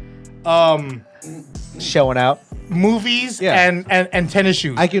 weed, showing out. movies, Yeah. and tennis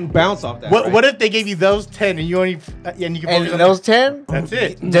shoes. I can bounce off that. what right? what if they gave you those 10 and you only and you can And focus on those 10, That's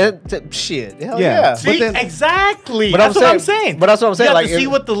it. shit. Hell Yeah. yeah. See, then- exactly. But That's I'm what I'm saying- saying. but that's what I'm saying, You have like, to see if-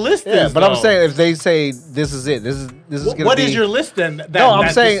 what the list Yeah, is. but I'm though. saying if they say this is it, this is gonna What be. is your list then? No, I'm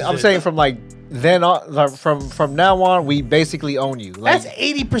that saying this I'm is saying it? from like then on, like, from now on, we basically own you. Like, That's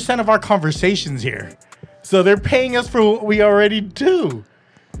 80% of our conversations here. So they're paying us for what we already do.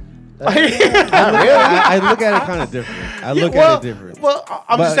 I look at it kind of different. I look at it different. Well,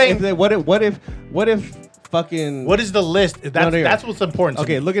 I'm But just saying. if they- what if fucking What is the list? That's what's important. To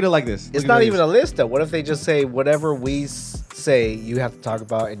Okay, me. look at it like this. it's Look at it not like even this. a list though. What if they just say whatever we say you have to talk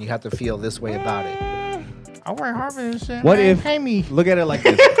about and you have to feel this way about it? I work hard for this shit. What man. if? Pay me? Look at it like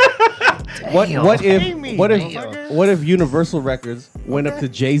this. What Pay me. what if Universal Records went up to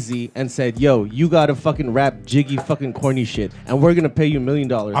Jay-Z and said, "Yo, you gotta fucking rap jiggy fucking corny shit, and we're gonna pay you $1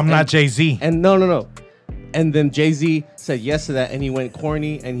 million." I'm not Jay-Z. And no. And then Jay-Z said yes to that, and he went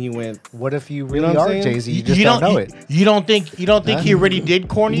corny, and he went. What if you know really what I'm are saying? Jay Z? You just don't know it. You don't think he already did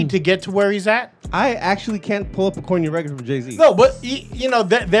corny to get to where he's at? I actually can't pull up a corny record from Jay-Z. No, but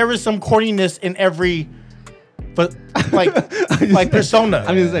there is some corniness in every, but like persona.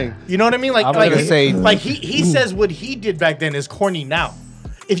 I'm just saying. You know what I mean? Like, I'm like gonna say- like he says what he did back then is corny now.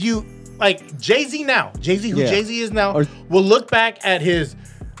 If you like Jay-Z now, Jay-Z who Yeah. Jay-Z is now, Or- will look back at his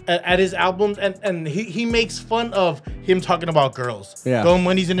albums and he makes fun of him talking about girls. Yeah. Going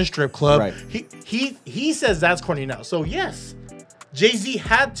when he's in a strip club. Right. He says that's corny now. So yes, Jay-Z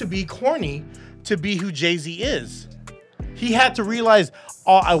had to be corny to be who Jay-Z is. He had to realize,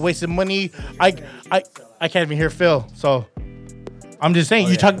 oh, I wasted money. I can't even hear Phil. So I'm just saying,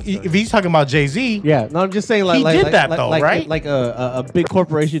 if he's talking about Jay-Z, Yeah, no, I'm just saying like He like, did like, that, like, though, like, right? Like a big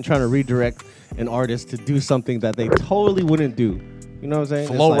corporation trying to redirect an artist to do something that they totally wouldn't do. You know what I'm saying?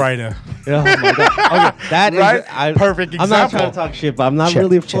 It's Flow like- Rider. Oh my god. Okay, that is Right? Perfect I'm not example. trying to talk shit, but I'm not Check,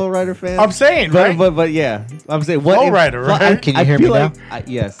 really a check. Flow Rider fan. I'm saying, but, right? but yeah, I'm saying what Flow if- Rider, Flo- right? Can you hear me feel now? like,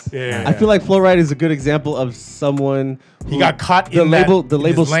 yes. Yeah. I feel like Flow Rider is a good example of someone He who got caught the in label. that, The in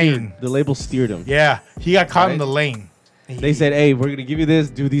label his lane. steered. The label steered him. Yeah, he got caught in Right? the lane. They said, "Hey, we're gonna give you this.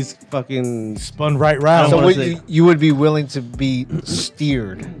 Do these fucking." Spun right round. So wanna would say- you would be willing to be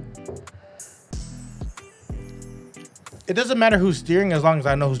steered? It doesn't matter who's steering as long as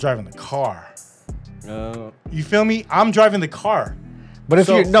I know who's driving the car. Uh, You feel me? I'm driving the car. But if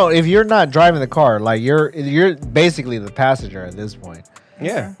So- if you're not driving the car, like you're basically the passenger at this point,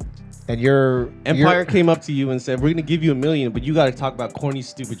 yeah. and you're Empire came up to you and said, "We're gonna give you $1 million, but you got to talk about corny,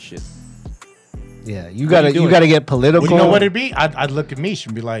 stupid shit." Yeah, you What are gotta you doing? you gotta get political. You know what it'd be? I'd look at Mish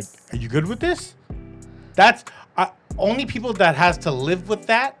and be like, "Are you good with this?" That's only people that has to live with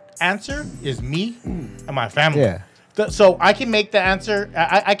that answer is me and my family. Yeah. So I can make the answer.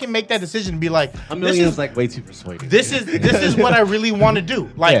 I can make that decision and be like, $1 this million is is like way too persuasive. this is what I really want to do.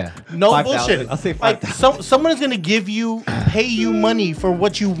 Like Yeah. no 5,000. bullshit. I'll say like 5,000. someone is gonna pay you money for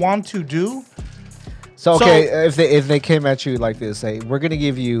what you want to do. So So- okay, if they came at you like this, say we're gonna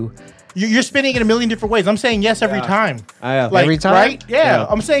give you You're spinning it a million different ways. I'm saying yes every time. I have. Like, Every time? right? Yeah. Yeah.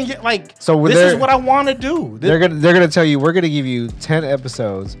 I'm saying like. So this they're- is what I want to do. they're gonna tell you we're gonna give you 10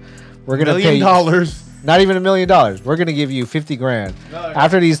 episodes. We're gonna pay $1 you, million. not even $1 million. We're gonna give you 50 grand.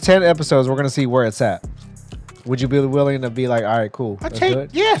 After these 10 episodes, we're gonna see where it's at. Would you be willing to be like, all right, cool, I let's take do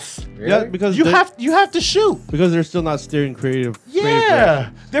it? yes. Yeah, Really? because You have to shoot. because they're still not steering creative. Yeah,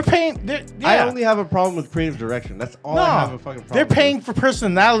 they're paying. I Yeah. only have a problem with creative direction. That's all I have a fucking problem. they're paying for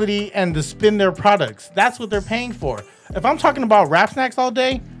personality and to spin their products. That's what they're paying for. If I'm talking about Rap Snacks all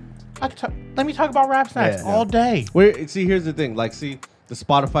day, let me talk about Rap Snacks Yeah. all day. See, here's the thing. Like, see the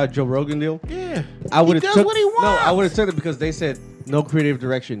Spotify Joe Rogan deal. Yeah, I would have does took what he wants. No, I would have took it because they said no creative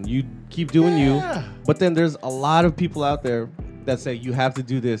direction. You keep doing Yeah. you. But then there's a lot of people out there that say you have to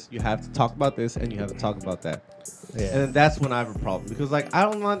do this, you have to talk about this, and you have to talk about that. Yeah. And then that's when I have a problem because like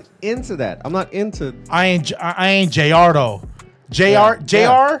I'm not into that. I'm not into. I ain't JR though. JR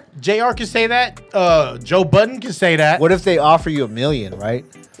can say that. Joe Budden can say that. What if they offer you $1 million, right?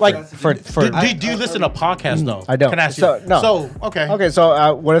 Like For do you listen to podcasts though? I don't. Can I ask So, you? no. So okay. Okay,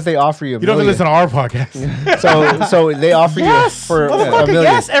 so what if they offer you $1 You don't million? have to listen to our podcast. So they offer Yes, you for $1 motherfucker, million.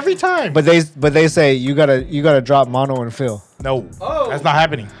 yes, every time. But they say you gotta drop Mono and Phil. no, that's not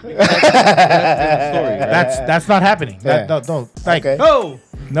happening. Story, right? That's not happening. Yeah. No, like Okay. No.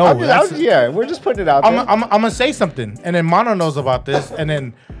 no. that's- Yeah, we're just putting it out there. I'm gonna say something, and then Mono knows about this, and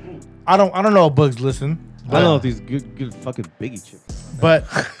then I don't know if Bugs listen, I don't know if these good fucking Biggie chicks.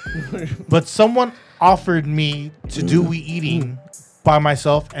 but someone offered me to do We Eating by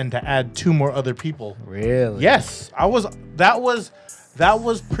myself and to add 2 more other people. Really? Yes, that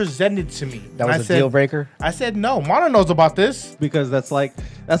was presented to me. That And was a deal breaker. I said no. Mono knows about this. Because that's like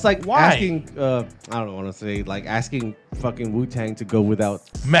Why? asking I don't want to say like asking fucking Wu-Tang to go without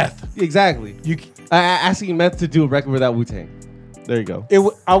Meth. exactly You. asking Meth to do a record without Wu-Tang. There you go.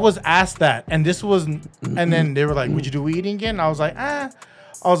 I was asked that, and this was, and then they were like, "Would you do We Eating again?" And I was like, I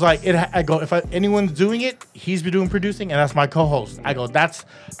was like, I go, if anyone's doing it, he's been doing producing, and that's my co-host. I go, that's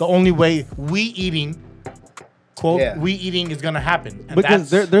the only way We Eating, quote, Yeah. We Eating is gonna happen. And Because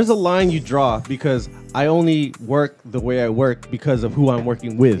that's, there's a line you draw because I only work the way I work because of who I'm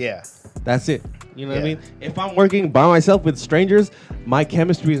working with. Yeah. That's it. You know what I Yeah. mean? If I'm working by myself with strangers, my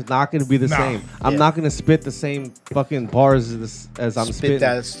chemistry is not going to be the Nah. same. I'm Yeah. not going to spit the same fucking bars as I'm Spit spitting.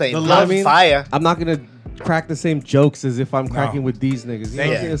 that same The hot love- fire. I'm not going to crack the same jokes as if I'm cracking with these niggas. You know what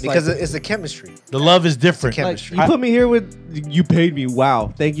I'm Yeah, saying? It's because like, it's the chemistry. the love is different. Chem- like, chemistry. you put me here with you paid me.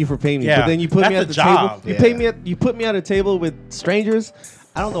 Wow, thank you for paying me. Yeah, But then you put me that's at the a job. table. You Yeah. pay me at you put me at a table with strangers.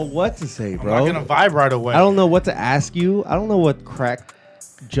 I don't know what to say, I'm bro. not gonna vibe right away. I don't know what to ask you. I don't know what crack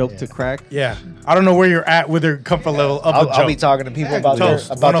joke to crack. Yeah, I don't know where you're at with their comfort level of the I'll joke. be talking to people about Toast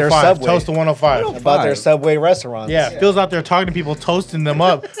their 105. subway, Toast to 105. about their subway restaurants. Yeah, Phil's out there talking to people, toasting them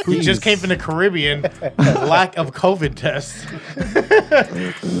up who just came from the Caribbean, lack of COVID tests.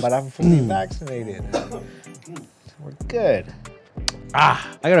 But I'm fully vaccinated. We're good. Ah,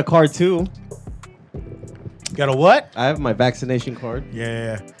 I got a card too. got a what? I have my vaccination card.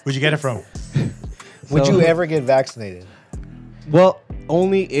 Yeah. Where'd you get it from? Would So- you ever get vaccinated? Well,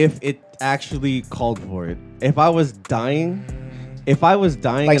 only if it actually called for it. If I was dying,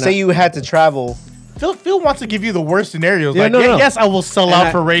 Like, and say you had to travel. Phil wants to give you the worst scenarios. Yeah, like, no, no. yes, I will sell And out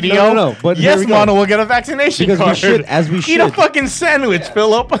I- for radio. no, but here yes, we go. Mono will get a vaccination Because we card. should, as we Eat a should. fucking sandwich,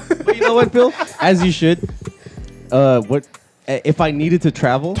 Philip. But you know what, Phil? As you should. What if I needed to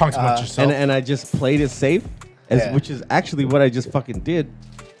travel Talk about yourself. and I just played it safe, Yeah. which is actually what I just fucking did.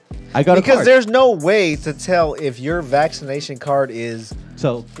 I got a Because card. there's no way to tell if your vaccination card is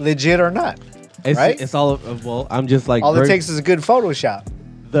So legit or not. it's, Right? it's all well. I'm just like All it very- takes is a good Photoshop.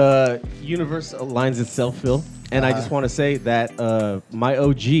 the universe aligns itself, Phil. And I just want to say that my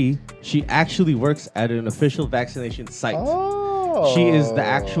OG, she actually works at an official vaccination site. Oh. She is the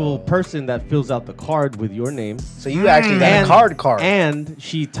actual person that fills out the card with your name. So you actually got a card. And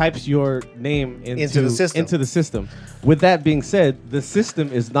she types your name Into the system. Into the system. With that being said, the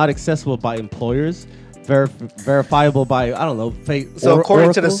system is not accessible by employers, verifiable by, I don't know, So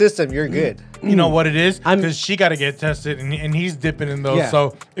according to the Oracle. system, you're good. You know what it is? I'm- Because she got to get tested, and he's dipping in those. Yeah.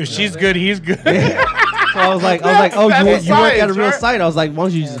 So if she's good, he's good. So I was like, oh, That's you work at a science, real right? site. I was like, why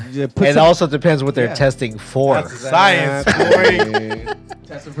don't you just put And it some also depends what they're Yeah. testing for. That's science, boy.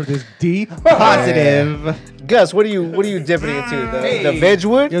 testing for this D positive. Gus, what are you dipping into? The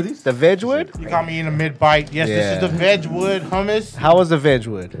Vegwood? Yo, these- The Vegwood? You caught me in a mid bite. Yes, Yeah. this is the Vegwood hummus. How was the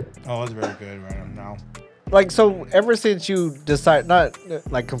Vegwood? Oh, it's very good right now. Like, so ever since you decide, not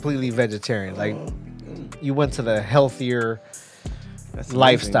like completely vegetarian, like you went to the healthier That's amazing.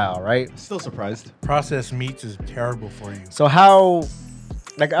 lifestyle, right? Still surprised. Processed meats is terrible for you. So how,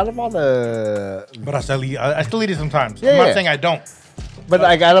 like out of all the, But I still eat it sometimes. Yeah, I'm not yeah. saying I don't. but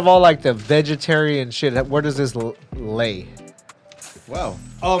like out of all like the vegetarian shit, where does this lay? Wow.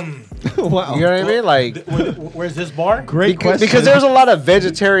 Wow. You know what I mean? Like, Where's this bar? Great question. because there's a lot of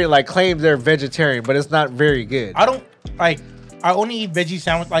vegetarian, like claims they're vegetarian, but it's not very good. I don't like. I only eat veggie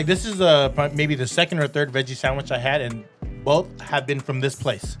sandwich. Like this is maybe the second or third veggie sandwich I had, and both have been from this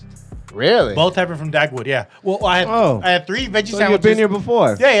place. Really? Both have been from Dagwood. Yeah. Well, I had 3 veggie So sandwiches. you've been here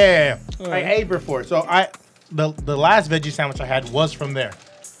before. Yeah. I ate before. So the last veggie sandwich I had was from there.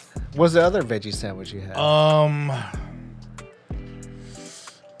 What's the other veggie sandwich you had?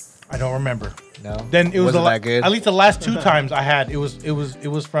 I don't remember. No. Then it was Wasn't that good? At least the last 2 times I had it was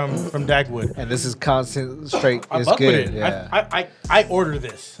from Dagwood. And this is constant straight. I It's fuck with good. it. Yeah. I order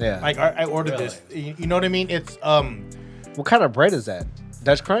this. Yeah. Like I ordered this. You know what I mean? It's What kind of bread is that?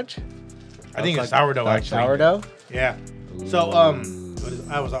 Dutch Crunch? I think it's like sourdough dark actually. Sourdough? Yeah. So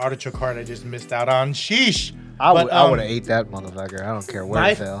I was an artichoke heart I just missed out on. Sheesh. I But, would have ate that motherfucker. I don't care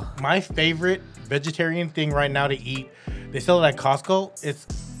where it fell. my favorite vegetarian thing right now to eat. They sell it at Costco. It's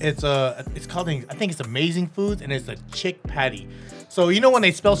called, I think it's Amazing Foods, and it's a chick patty. So you know when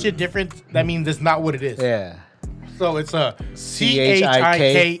they spell shit different, that means it's not what it is. Yeah. So it's a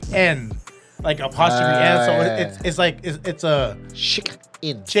CHIKN, like apostrophe N. So yeah. it's like it's a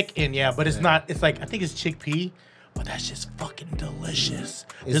Chicken. yeah, but it's not. It's like I think it's chickpea. Oh, that's just fucking delicious.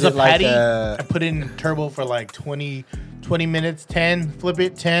 Is There's it a like patty. a- I put it in turbo for like 20 minutes, 10, flip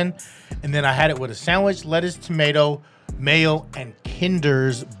it, 10. And then I had it with a sandwich, lettuce, tomato, mayo, and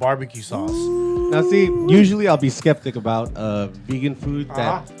Kinder's barbecue sauce. Now, see, usually I'll be skeptic about vegan food that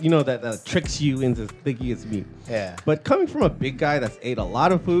Uh-huh. that tricks you into thinking it's meat. Yeah. But coming from a big guy that's ate a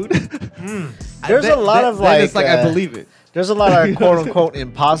lot of food, There's a lot of then it's like, I believe it. There's a lot of quote unquote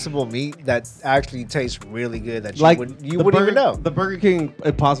impossible meat that actually tastes really good that you Like wouldn't the even burger- know. The Burger King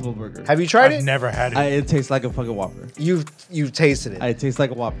Impossible Burger. Have you tried I've it? never had it. It tastes like a fucking Whopper. You've tasted it. It tastes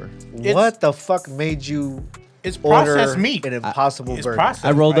like a Whopper. What the fuck made you It's order processed meat. an impossible It's burger? processed.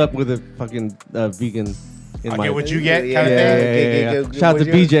 I rolled right? up with a fucking vegan in I my. get what you get, Yeah, kind of yeah, thing. yeah, Okay, Shout out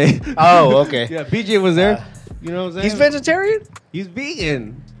to what's yours? BJ. Oh, okay. Yeah, BJ was there. You know what I'm saying? He's vegetarian? He's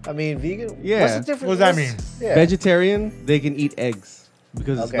vegan. I mean, vegan? Yeah. What's the difference? What does that mean? Yeah. Vegetarian, they can eat eggs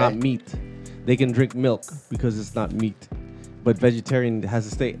because it's Okay. not meat. They can drink milk because it's not meat. But vegetarian has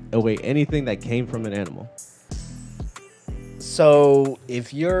to stay away anything that came from an animal. So,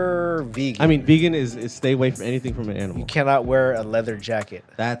 if you're vegan, I mean, vegan is stay away from anything from an you animal. cannot wear a leather jacket.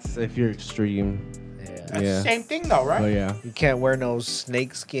 That's if you're extreme. Yeah. That's Yeah. the same thing, though, right? Oh yeah. You can't wear no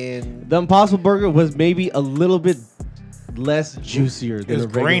snake skin. The Impossible Burger was maybe a little bit less juicier It than was a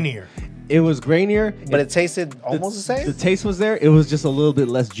regular. grainier. It was grainier, But it tasted almost the same? The taste was there. It was just a little bit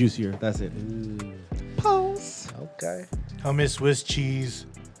less juicier. That's it. Pause. Okay. Hummus, Swiss cheese,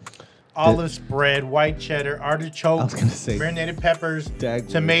 olive spread, white cheddar, artichoke, I was gonna say marinated peppers, Dagwood.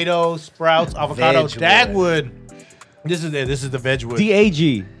 tomato, sprouts, avocado, Vegwood. Dagwood. This is it. This is the Vegwood.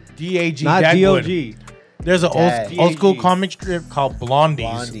 DAG, DAG, not Dagwood. DOG. There's an Dag. old school DAG. comic strip called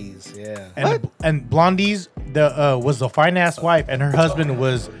Blondies. Blondies, yeah. And Blondies was a fine ass wife, and her husband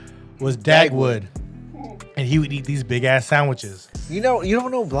was Dagwood, and he would eat these big ass sandwiches. You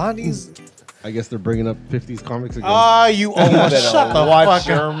don't know Blondies? I guess they're bringing up 50s comics again. Ah, you almost Better shut the watch fuck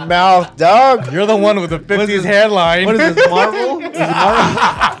your up. mouth, dog. You're the one with the 50s this? headline. What is this, Marvel? Is it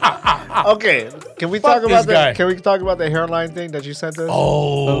Marvel? Okay, can we Fuck talk about this guy. that? Can we talk about the hairline thing that you sent us?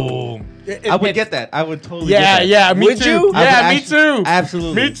 Oh. I would get that. I would totally Yeah, get that. yeah, me Would too. you? I Yeah, would me too.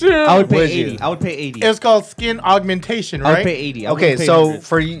 Absolutely. Me too. I would pay Would 80. you? I would pay 80. It's called skin augmentation, I would right? pay 80. I Okay, wouldn't pay so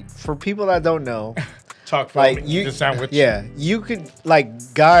 100. for people that don't know, Talk for like you, the sandwich. yeah, you could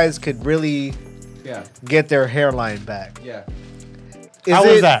guys could really Yeah. get their hairline back. Yeah. How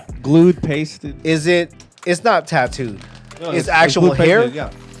was that? Glued, pasted. It's not tattooed. No, it's actual glued, pasted, hair. Yeah.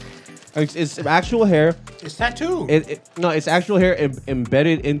 It's actual hair. It's tattoo. No, it's actual hair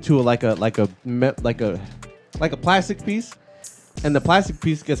embedded into like a plastic piece, and the plastic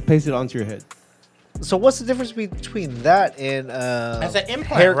piece gets pasted onto your head. So what's the difference between that and That's an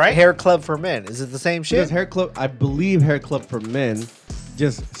implant, right? Hair Club for Men? Is it the same shit? Because hair club, I believe hair club for men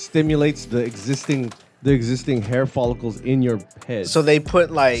just stimulates the existing hair follicles in your head. So they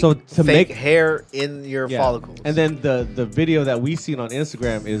put like So to fake make- hair in your Yeah. follicles. And then the video that we seen on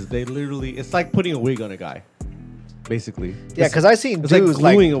Instagram is they literally, it's like putting a wig on a guy, basically. yeah, because I seen it's like dudes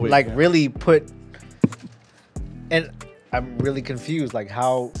gluing a wig, yeah. really put. And I'm really confused, like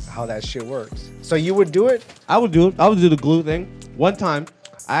how that shit works. So you would do it? I would do it. I would do the glue thing. One time,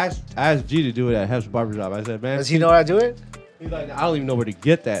 I asked G to do it at Hef's Barbershop. I said, man, Does he know how to do it? he's like, I don't even know where to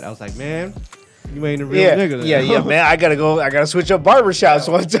get that. I was like, man, you ain't a real Yeah, nigga. then." yeah, man. I gotta switch up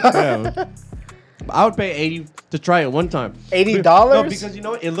barbershops one time. Yeah. I would pay 80 to try it one time. $80? No, because you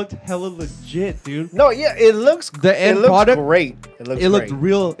know what? It looked hella legit, dude. No, yeah, it looks The end it looks product- great. It looks It looked great.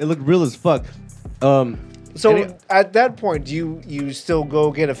 real. It looked real as fuck. So and it- at that point, do you still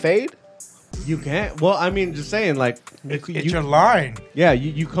go get a fade? you can't. Well, I mean, just saying, like, It's you, your line. yeah,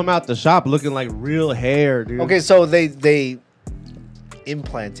 you come out the shop looking like real hair, dude. Okay, so they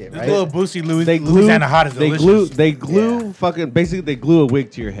implant it, This right? little Boosie They glue. Louisiana hot is They delicious. glue. Yeah. Fucking. Basically, they glue a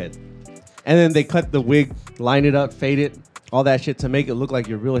wig to your head, and then they cut the wig, line it up, fade it, all that shit to make it look like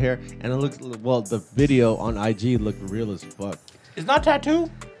your real hair. And it looks well. The video on IG looked real as fuck. It's not tattoo.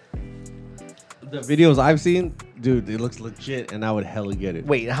 The videos I've seen, dude, it looks legit, and I would hella get it.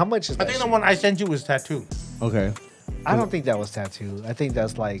 Wait, how much is I that? think the shit? one I sent you was tattoo. Okay. I don't think that was tattoo. I think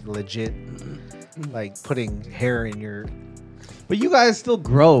that's like legit, like putting hair in your. But you guys still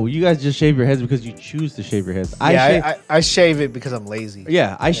grow. You guys just shave your heads because you choose to shave your heads. I shave it because I'm lazy.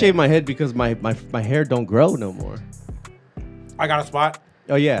 I shave my head because my hair don't grow no more. I got a spot.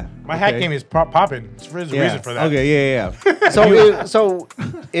 Oh yeah, My hat game is popping. There's a reason for that. Okay, yeah. So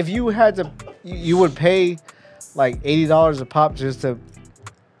if you had to, you would pay like $80 a pop just to.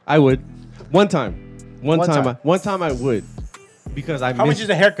 I would. One time I would. Because I How much is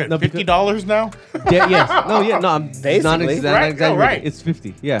a haircut? $50 now? Yes. No, I'm Basically. not Right, exaggerating. right. It's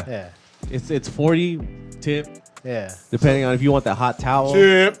 50. Yeah. Yeah. It's 40 tip, Yeah. depending on if you want that hot towel.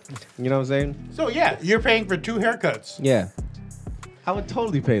 Tip. You know what I'm saying? So yeah, you're paying for 2 haircuts. Yeah. I would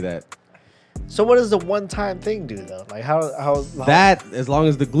totally pay that. So what does the one-time thing do though? Like how That, as long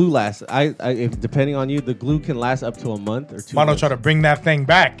as the glue lasts. If depending on you, the glue can last up to a month or 2 Mono months. try to bring that thing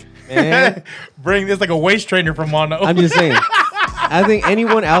back. Man. Bring this like a waist trainer from Mono. I'm just saying. I think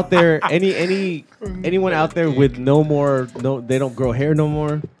anyone out there, anyone out there with they don't grow hair no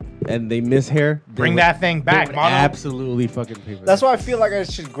more, and they miss hair. Bring that thing back, they would Mono. absolutely fucking pay for That's that. why I feel like I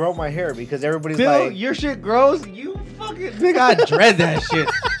should grow my hair because everybody's Phil, like, your shit grows. You fucking nigga, I dread that shit.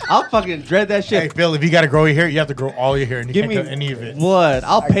 I'll fucking dread that Hey shit. Phil, if you gotta grow your hair, you have to grow all your hair, and you Give can't me cut any of it. what?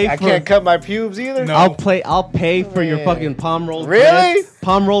 I'll pay I for. can't cut my pubes either. No. I'll pay for your Man. fucking palm roll. Really? Dreads,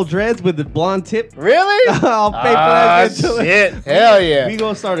 palm roll dreads with the blonde tip. Really? I'll pay for Ah, that shit too. shit. Hell yeah. We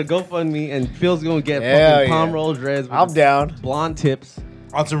gonna start a GoFundMe and Phil's gonna get Hell fucking palm yeah. roll dreads with I'm down. blonde tips.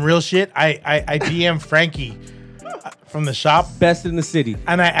 On some real shit, I DM Frankie from the shop, Best in the city.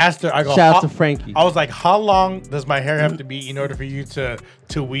 and I asked her. I go, Shout out "How-" to Frankie. I was like, how long does my hair have to be in order for you to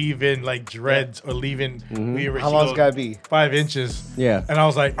weave in like dreads or leave in weave? How long's it gotta be? 5 inches. Yeah. And I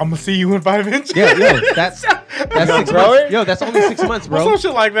was like, I'm gonna see you in 5 inches. Yeah, yo, that's 6 grow months. it? Yo, that's only 6 months, Or bro. some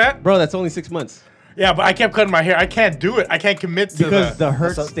shit like that. Bro, that's only 6 months. Yeah, but I kept cutting my hair. I can't do it. I can't commit to Because the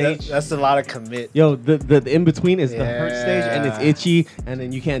hurt So stage. that's a lot of commit. Yo, the in between is the hurt stage, and it's Yeah. itchy, and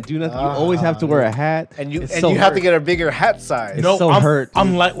then you can't do nothing. You always have to wear a hat, And you It's and so you have to hurt. get a bigger hat size. It's no, so I'm, hurt, I'm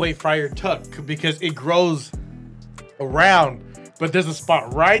dude. lightweight fryer tuck because it grows around, but there's a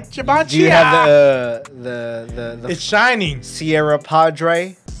spot right. Do you have the It's shining. Sierra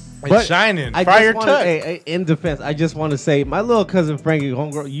Padre? It's shining. I Fryer just wanna, tuck. hey, in defense, I just want to say, my little cousin Frankie,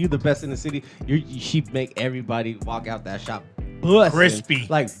 homegirl, you the best in the city. She make everybody walk out that shop busting, Crispy.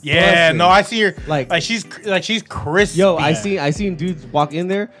 like yeah, busting. no, I see her Like- like she's crispy. Yo, I seen dudes walk in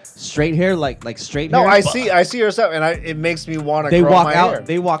there, straight hair, like straight No, hair. I see her stuff, and it makes me want to They grow walk my out. hair.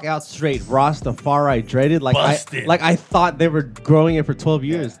 They walk out straight. Rastafari dreaded. Busted. I thought they were growing it for 12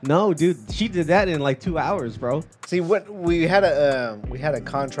 years. No, dude, she did that in like 2 hours, bro. See, what we had a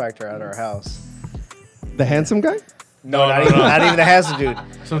contractor at our house. The handsome guy. No, No, not even a handsome dude.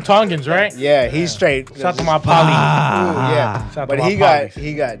 Some Tongans, right? Yeah, he's straight. Shout out to my poly. Yeah, Shout out but to my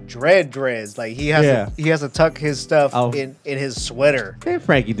he got polys. dreads. Like he has Yeah. to tuck his stuff Oh. in his sweater. Hey,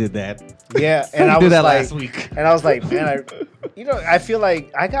 Frankie did that. Yeah, and I Did was that like, last week. and I was like, man, I feel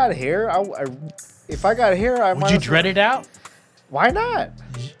like I got hair. If I got hair, I Would might. you as well- dread it out? Why not?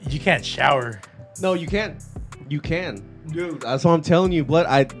 You can't shower. No, you can. You can, dude. That's what I'm telling you, blood.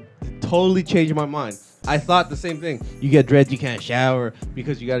 I totally changed my mind. I thought the same thing. You get dreads, you can't shower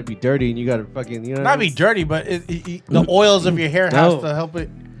because you got to be dirty and you got to fucking, you know. Not be dirty, but the oils of your hair has No. to help it.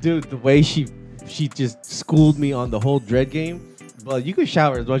 Dude, the way she just schooled me on the whole dread game. But you can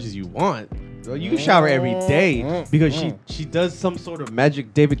shower as much as you want. Bro. You can shower every day because she does some sort of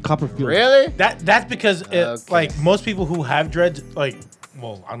magic David Copperfield. Really? That's because Okay. like most people who have dreads, like,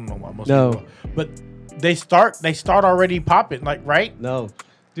 well, I don't know why most No. people, but they start already popping, like, right? No.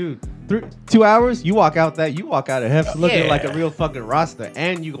 Dude, 2 hours, you walk out of Hef looking Yeah. like a real fucking Rasta.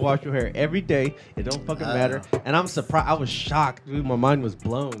 And you can wash your hair every day. It don't fucking matter. And I'm surprised. I was shocked, dude. My mind was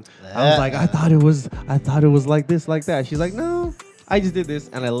blown. I was like, I thought it was like this, like that. She's like, no. I just did this,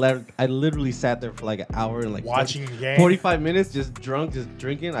 and I literally sat there for like an hour and like Watching the game. 45 minutes, just drunk, just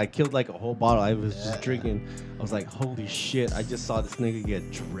drinking. I killed like a whole bottle. I was just drinking. I was like, holy shit! I just saw this nigga get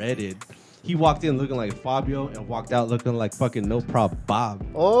dreaded. He walked in looking like Fabio and walked out looking like fucking No Prob Bob.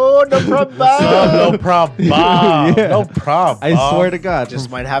 Oh, no problem. No problem, Bob. Yeah. No problem. I swear to God, Just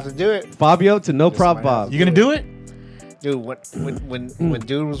from might have to do it, Fabio to No Prob might Bob. You gonna do it? dude. When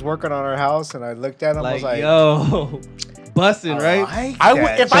dude was working on our house, and I looked at him, I was Like, like, yo, busting, right? like I would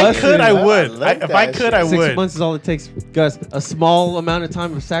that if I shit. could, I would. like If I that could, I shit. 6 would. months is all it takes, Gus. A small amount of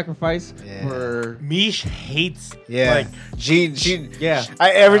time of sacrifice Yeah. for. Mish hates. Yeah, Like, G. Yeah.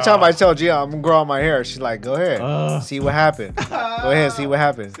 Every time I tell Gia I'm gonna grow out my hair, she's like, "Go ahead, see what happened. Go ahead, see what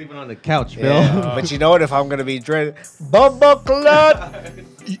happens." Sleeping on the couch, Yeah. Bill. But you know what? If I'm gonna be dreaded, Bubba Clut.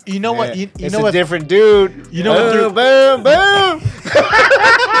 you know what? You it's know a what? different dude. You know what Boom, boom, boom.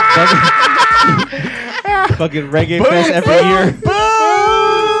 fucking reggae fest every year.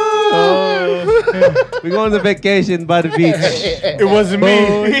 We going on vacation by the beach. It wasn't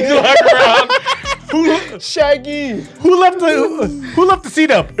me. He's walking around. Shaggy. Who left the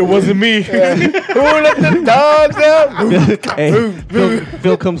seat up? It wasn't me. Who let the dogs out? Hey,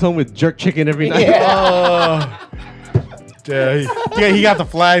 Phil comes home with jerk chicken every night. Yeah, he got the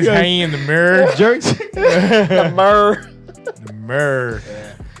flags hanging in the mirror. Jerks. The myrrh. The mirror.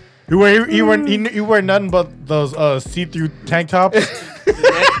 You wear nothing but those see-through tank tops. The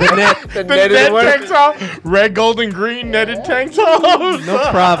The netted net one. tank top, red, gold, and green netted tank tops. No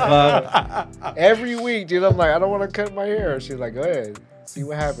problem. Every week, dude, I'm like, I don't want to cut my hair. She's like, go ahead, see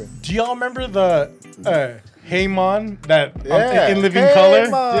what happens. Do y'all remember the Hey Mon that Yeah. in Living Hey, Color?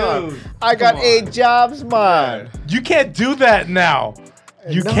 Mom, Dude, I got come 8 jobs, man. You can't do that now.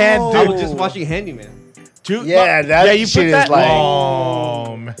 You No. can't I do. was just watching Handyman. Yeah, that you shit put is that.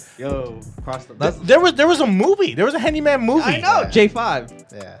 like- Yo, cross the. That's, There was a movie. There was a Handyman movie. I know. J5.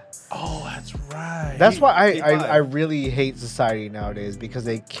 Yeah. Oh, that's right. That's why J5. I really hate society nowadays because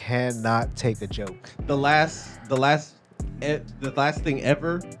they cannot take a joke. The last thing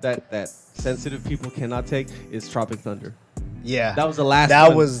ever that sensitive people cannot take is Tropic Thunder. Yeah. That was the last. That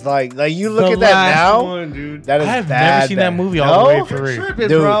one. was like you look The at that last now. one, dude. That is I have bad, never seen that bad. movie all the No? way for You're real. tripping,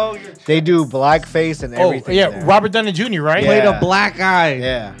 Dude, bro. They do blackface and Oh everything. yeah, there. Robert Downey Jr. Right? Played Yeah. a black guy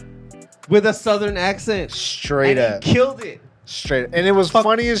Yeah. with a southern accent. Straight and up. he killed it. Straight. And it was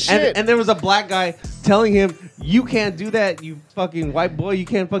funny as shit. And there was a black guy telling him, "You can't do that, you fucking white boy. You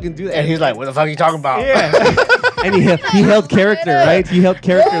can't fucking do that." And he's like, "What the fuck are you talking about?" "Yeah." And he held character, right? He held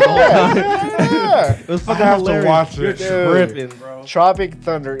character the whole time. Yeah. It was fucking I have to hilarious. watch You're it. tripping, bro. Tropic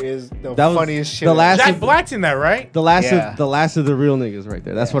Thunder is the That was funniest shit. the last- Jack Black's in that, right? The last Yeah. of the real niggas right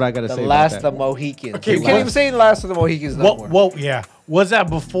there. That's what I gotta the say. last about of the Mohicans. Okay, you can't what- even say last of the Mohicans no more. Whoa, yeah. Was that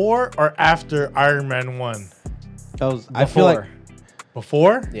before or after Iron Man 1? that was. I feel like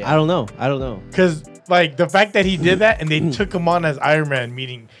Before? Yeah. I don't know. Because, like, the fact that he did that and they took him on as Iron Man,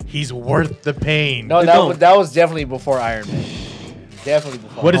 meaning he's worth the pain. No, don't. that was definitely before Iron Man. Definitely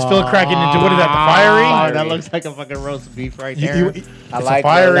before. What is Phil cracking into? What is that, the Oh, fiery? that looks like a fucking roast beef right You- there. you- I it's like a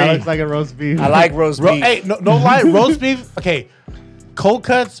fiery. That looks like a roast beef. I like roast beef. Hey, no lie, roast beef. Okay, cold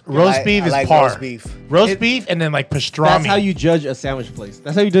cuts, roast beef I is like par. roast beef. Roast beef and then like pastrami. That's how you judge a sandwich place.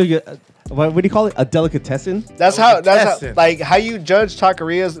 That's how you do it. What do you call it? A delicatessen? That's how Delicatessen. like how you judge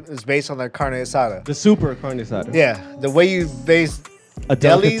taquerias is based on their carne asada. The super carne asada. Yeah, the way you base A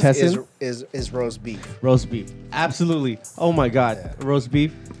delis delicatessen. is roast beef. Roast beef. Absolutely. Oh my God. Roast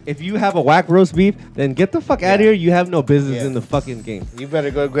beef. If you have a whack roast beef, then get the fuck out of Yeah. here. You have no business Yeah. in the fucking game. You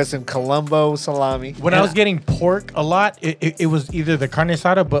better go get some Colombo salami. When I was getting pork a lot, it was either the carne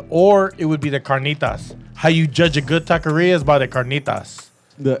asada, or it would be the carnitas. How you judge a good taqueria is by the carnitas.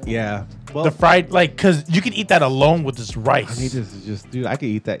 Yeah. Well, The fried, like, because you can eat that alone with this rice. carnitas is just, dude, I could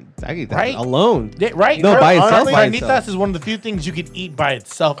eat that. I could eat that Right? alone. Yeah, right? No, by itself, Honestly, by carnitas itself. is one of the few things you can eat by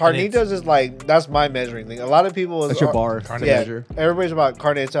itself. and it's- Carnitas is like that's my measuring thing. A lot of people That's your bar. Carne- to Yeah, measure. everybody's about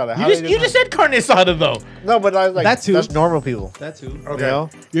carne asada. You just said carne asada though. no, but I was like That too. that's normal people. That too. Okay.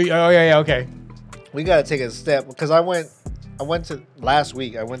 You know? Oh yeah, okay. We gotta take a step because I went to last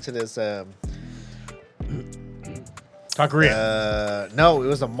week. I went to this. Taqueria. No, it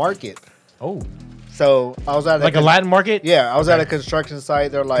was a market. Oh, So I was at like a Latin market. Yeah, I was at a Okay. construction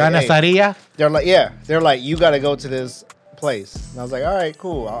site. They're like, Carne hey, asadia. they're like, you got to go to this place. And I was like, all right,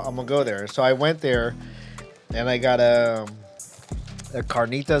 cool. I'm gonna go there. So I went there, and I got a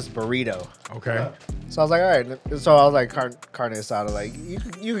carnitas burrito. Okay. So I was like, all right. So I was like, carne asada, like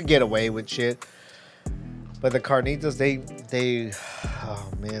you could get away with shit. But the carnitas, they,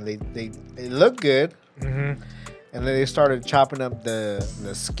 oh man, they look good. Mm-hmm. And then they started chopping up the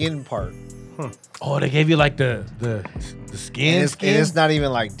skin part. Oh, they gave you like the skin. And it's not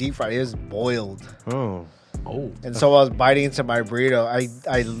even like deep fried. It was boiled. Oh. Oh, And so I was biting into my burrito.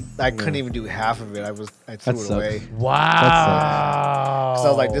 I couldn't even do half of it. I threw That it sucks. away. wow. So I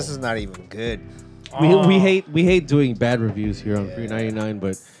was like, this is not even good. We hate doing bad reviews here on Free 99,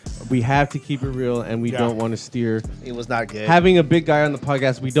 but we have to keep it real, and we Yeah. don't want to steer. It was not good. Having a big guy on the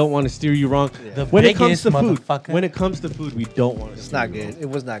podcast, we don't want to steer you wrong. The When it comes biggest to food, motherfucker. when it comes to food, we don't want to. It's not good. It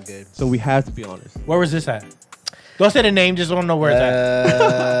was not good. So we have to be honest. Where was this at? Don't say the name. Just want to know where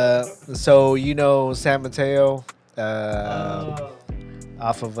it's at. So you know San Mateo,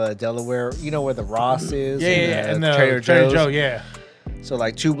 off of Delaware. You know where the Ross is? Yeah, and Trader Trader Joe's. Joe. Yeah. So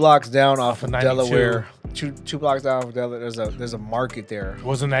like 2 blocks down off of 92. Delaware, two blocks down of Delaware, there's a market there.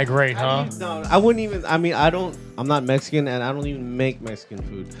 Wasn't that great, huh? No, I wouldn't even. I mean, I'm not Mexican, and I don't even make Mexican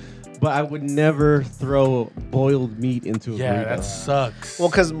food. But I would never throw boiled meat into a Yeah, burrito. that sucks. Well,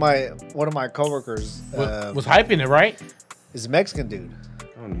 because one of my coworkers was hyping it, right? is a Mexican dude,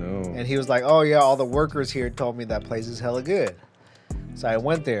 Oh no. and he was like, "Oh yeah, all the workers here told me that place is hella good." So I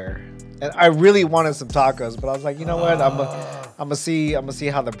went there, and I really wanted some tacos, but I was like, you know what, I'm gonna see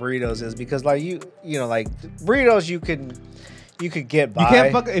how the burritos is, because like you know like burritos you could get by. You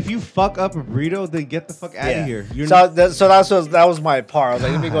can't fuck if you fuck up a burrito, then get the fuck out of here. You're So that was my part. I was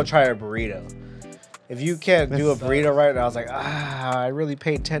like, let me go try a burrito. If you can't do a burrito right, and I was like, I really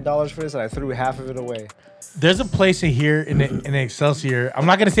paid $10 for this, and I threw half of it away. There's a place in here in Excelsior. I'm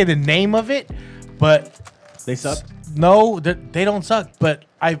not gonna say the name of it, but they suck. no, they don't suck. But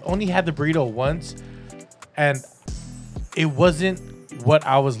I've only had the burrito once, and it wasn't what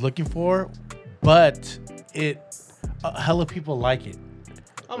I was looking for. But hella people like it.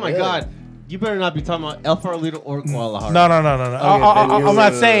 Oh my Yeah. god. You better not be talking about El Farolito or Guadalajara. No. then I'm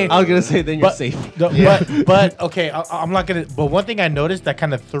not saying. I was gonna say then you're But, safe. but okay, I'm not gonna. But one thing I noticed that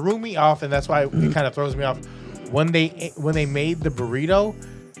kind of threw me off, and that's why it kind of throws me off. When they made the burrito,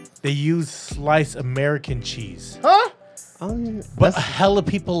 they used sliced American cheese. Huh? But hella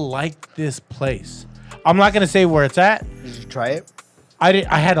people like this place. I'm not gonna say where it's at. Did you try it? I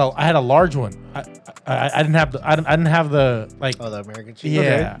had a large one. I didn't have the like. Oh, the American cheese.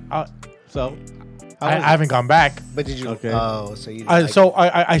 Yeah. So I haven't gone back. But did you? Okay. Oh, so you. Didn't like So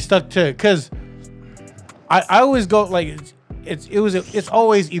I stuck to because I always go like it's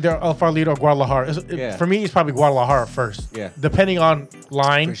always either El Farolito or Guadalajara. Yeah. For me, it's probably Guadalajara first. Yeah. Depending on for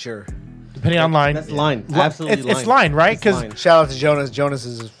line. sure. Depending on line. That's line. Li- Absolutely it's line, right? It's 'Cause- line. Shout out to Jonas. Jonas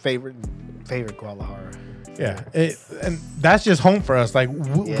is his favorite Guadalajara. Yeah, and that's just home for us. Like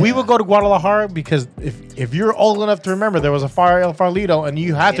we Yeah. would go to Guadalajara because if you're old enough to remember, there was a fire El Farolito, and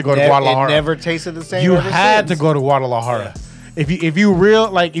you had to go to Guadalajara. It never tasted the same. You ever had since. to go to Guadalajara. If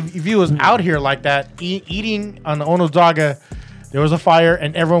you was out here like that eating on the Onondaga, there was a fire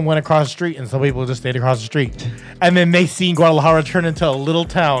and everyone went across the street and some people just stayed across the street, and then they seen Guadalajara turn into a little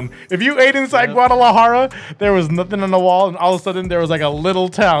town. If you ate inside Guadalajara, there was nothing on the wall, and all of a sudden there was like a little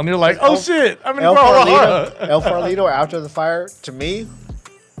town. You're like, oh shit, I'm in Guadalajara. El Farolito after the fire to me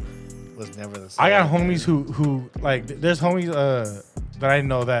was never the same. I got homies who like there's homies that I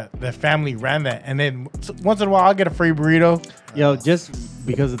know that their family ran that, and then once in a while I'll get a free burrito Yo, just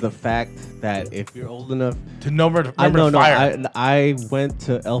because of the fact that if you're old enough, to remember the fire. I went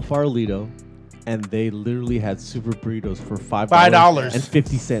to El Farolito, and they literally had super burritos for $5 and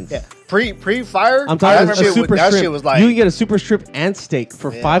 50 cents. Yeah, pre fire. I'm talking about a super that strip. shit was like you can get a super strip and steak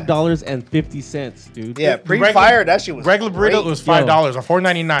for Yeah. $5.50, dude. yeah pre fire. That shit was Regular burrito great. was $5 or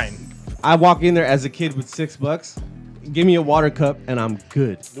 $4.99. I walk in there as a kid with $6. Give me a water cup and I'm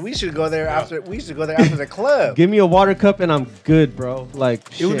good. We should go there after. We should go there after the club. Give me a water cup and I'm good, bro.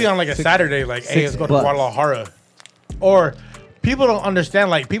 Like It would be on like a Saturday, like, hey, let's go to $6. Guadalajara. Or people don't understand,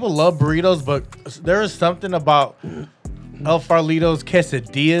 like, people love burritos, but there is something about El Farolito's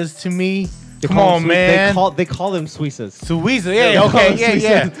quesadillas to me. Come on, man. They call them suizas. Suiza, Yeah, yeah, okay, Suiza.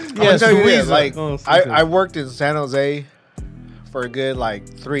 yeah. I'm gonna tell you this, Suiza. like Oh, I worked in San Jose for a good like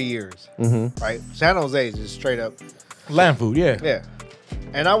 3 years. Mm-hmm. Right, San Jose is just straight up. Land food, yeah. Yeah.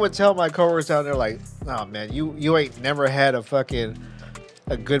 And I would tell my coworkers down there, like, oh man, you ain't never had a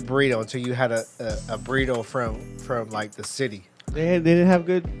good burrito until you had a burrito from like the city. They didn't have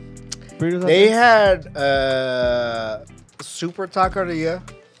good burritos. out They there? had Super Taqueria,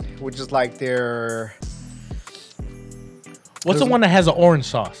 which is like their What's the one that has an orange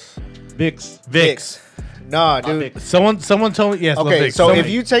sauce? Vicks. Vicks. Nah, dude. Someone told me, yes, Okay, Vicks. so Someone- if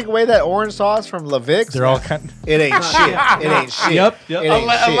you take away that orange sauce from La Vicks, they're all kind it ain't shit. It ain't shit. Yep. It ain't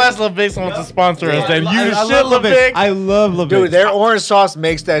unless, shit. unless La Vicks wants to sponsor us, then you I shit love La LaVicks. Vicks. I love LaVicks. Dude, their orange sauce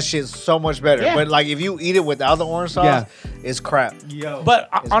makes that shit so much better. Yeah. But like if you eat it without the orange sauce, it's crap. Yo. But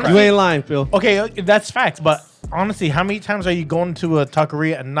It's honestly, You ain't lying, Phil. okay, that's facts. But honestly, how many times are you going to a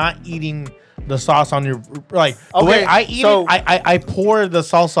taqueria and not eating the sauce on your like the Okay, way I eat so- it? I pour the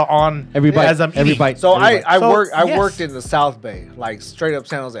salsa on Every bite. as I'm Every eating. bite. So Every bite. I yes. worked in the South Bay, like straight up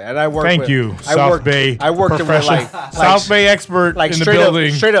San Jose, and I worked. Thank with, you, I South worked, Bay. I worked with professional. South Bay expert like in the straight building.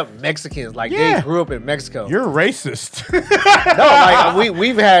 up, straight up Mexicans. Like Yeah. they grew up in Mexico. You're racist. No, like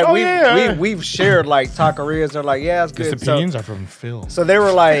we've had Oh, we yeah. we've shared like taquerias. They're like, yeah, it's These good. So, opinions are from Phil. so they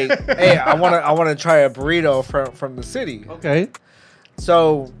were like, hey, I want to try a burrito from the city. Okay.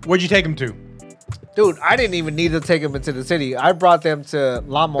 So Where'd you take him to? Dude, I didn't even need to take them into the city. I brought them to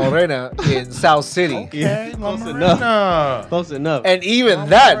La Morena in South City. Okay, La Close Morena. enough. Close enough. And even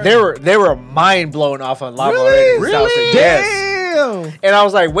that, they were mind blown off on La Morena in South City. Yes. Damn. And I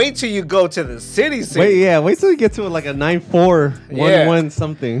was like, wait till you go to the city. Wait till you get to like a 9411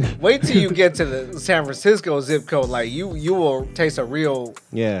 something. Wait till you get to the San Francisco zip code. Like you will taste a real.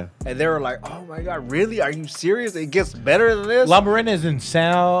 Yeah. And they were like, oh my god, really? Are you serious? It gets better than this. La Morena is in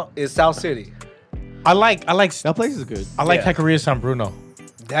South. It's South City. I like That place is good. I like Yeah. Taqueria San Bruno.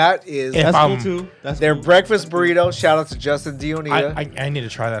 That is If That's I'm- cool too. That's their cool. breakfast burrito. Shout out to Justin Dionita. I need to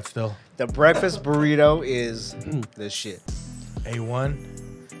try that still. The breakfast burrito is the shit. A1.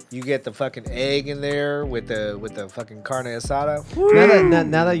 You get the fucking egg in there with the fucking carne asada.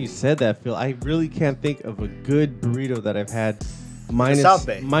 Now that you said that, Phil, I really can't think of a good burrito that I've had South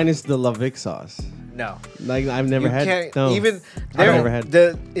Bay. minus the La Vic sauce. No, Like I've never you had. can't No. even. I've There, never had-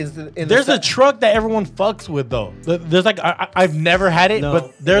 There's a truck that everyone fucks with though. There's like I've never had it, No.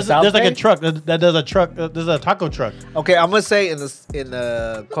 but there's The South like a Bay? truck that does a truck. There's a taco truck. Okay, I'm gonna say in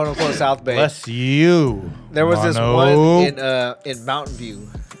the quote unquote South Bay. Bless you. There was this Mano. one in Mountain View.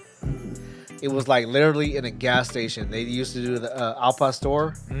 It was like literally in a gas station. They used to do the Al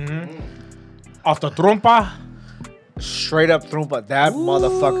Pastor. Off the trompa. Straight up trompa. That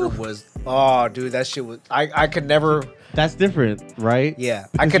motherfucker was. Oh, dude, that shit was. I could never. That's different, right? Yeah,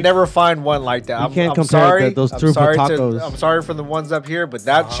 I could never find one like that. You can't I'm compare sorry. those I'm trompa sorry tacos. I'm sorry for the ones up here, but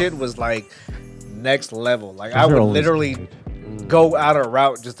that shit was like next level. Like I Those are would always literally good. go out of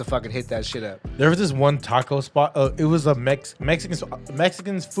route just to fucking hit that shit up. There was this one taco spot. It was a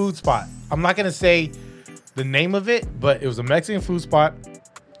Mexican food spot. I'm not gonna say the name of it, but it was a Mexican food spot.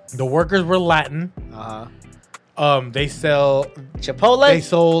 The workers were Latin. Uh huh. They sell. Chipotle. They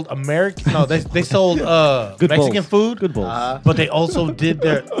sold American. No, they sold Good Mexican bowls. food. Good bowls. But they also did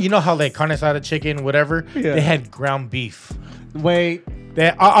their. You know how they carne asada chicken, whatever. Yeah. They had ground beef. Wait,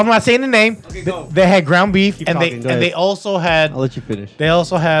 I'm not saying the name. Okay, go. They had ground beef, Keep and talking, go they ahead. also had I'll let you finish. they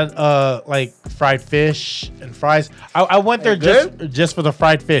also had like fried fish and fries. I went there just for the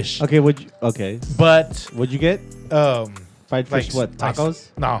fried fish. Okay, okay, But what'd you get? Fried fish? What, tacos?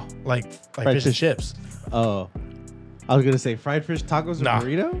 No, like Fried fish and chips. Oh, I was gonna say fried fish tacos and Nah.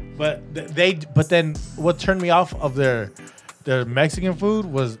 burrito. But then what turned me off of their Mexican food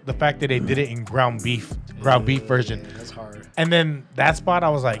was the fact that they did it in ground beef version. That's hard. And then that spot, I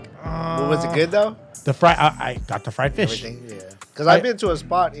was like, But was it good though? The fried, I got the fried fish. Everything, yeah. Because I've been to a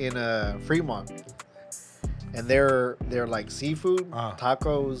spot in Fremont, and they're like seafood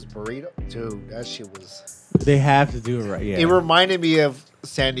tacos, burrito. Dude, that shit was. They have to do it right. Yeah. It reminded me of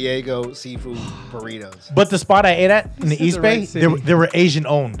San Diego seafood burritos. But the spot I ate at in the said East the Bay, right city. they were Asian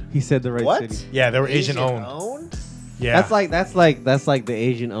owned. He said the right What? city. Yeah, they were Asian owned. owned? Yeah, That's like the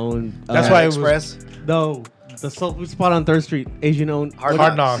Asian owned. That's why it was- Express. No, the soul food spot on 3rd Street, Asian owned. Hard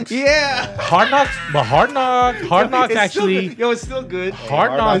Hard Knocks. Knocks. Yeah. Hard Knocks, but Hard Knocks It's still actually. good. Yo, it's still good. Hard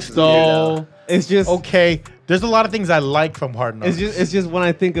Hard Knocks Knocks is though. good, It's just Okay, there's a lot of things I like from Hard Knocks. It's just when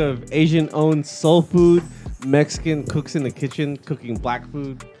I think of Asian owned soul food, Mexican cooks in the kitchen cooking black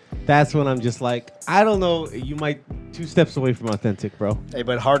food. That's when I'm just like, I don't know. You might 2 steps away from authentic, bro. Hey,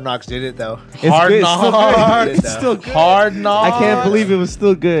 but Hard Knocks did it though. It's Hard good. It's still good. Knocks. It's still good. Hard Knocks. I can't believe it was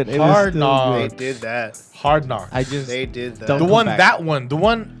still good. It was Hard still Knocks. They good. did that. Hard Knocks. I just They did that. Don't the come one, back. the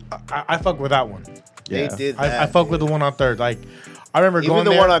one, I fuck with that one. They yeah. did that. I fuck with the one on 3rd. Like, I remember Even going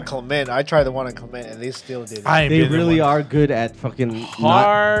the there. one on Clement. I tried the one on Clement, and they still did it. I ain't They been to really one. are good at fucking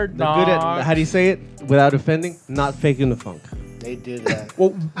Hard They're good at Knocks. how do you say it without offending? Not faking the funk. They did that.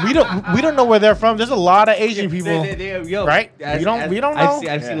 Well, we don't know where they're from. There's a lot of Asian people. Yo, right? We don't know.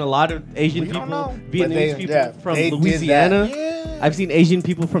 I've seen a lot of Asian We don't people, know. But Vietnamese they- people yeah, from they did that. Louisiana. Yeah. I've seen Asian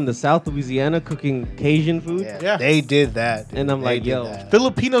people from the South Louisiana cooking Cajun food. Yeah. They did that. dude. And I'm They like, did yo. that.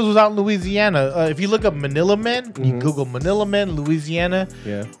 Filipinos was out in Louisiana. If you look up Manila Men, you Mhm. Google Manila Men, Louisiana.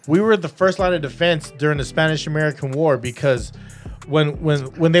 Yeah. We were the first line of defense during the Spanish-American War because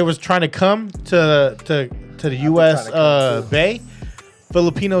when they was trying to come to the U.S. trying to come too. Bay,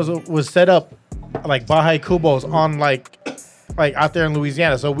 Filipinos was set up like Bahay Kubos on like out there in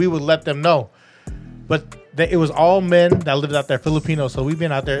Louisiana. So we would let them know. But it was all men that lived out there, Filipinos. So we've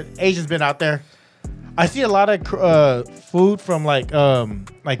been out there. Asians been out there. I see a lot of food from like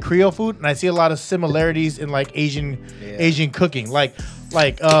Creole food, and I see a lot of similarities in like Asian cooking. Like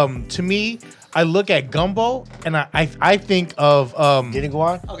to me, I look at gumbo and I think of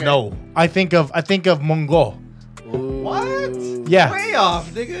Diniguan? no, I think of Mongo. What? Yeah, Way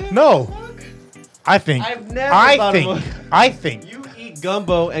off, nigga. no, I think I've never thought of I think You eat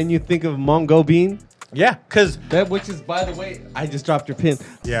gumbo and you think of Mongo bean? Yeah, because That which is, by the way, I just dropped your pin.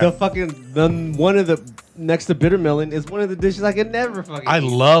 Yeah. The fucking one of the next to bitter melon is one of the dishes I could never fucking. I eat.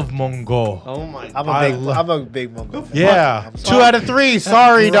 love Mongol. Oh my. I'm a big Mongol fan. Yeah, I'm 2 sorry. out of 3.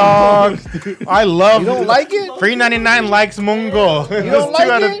 Sorry, dog. I love. You don't like it? 3.99 likes Mongol. You don't like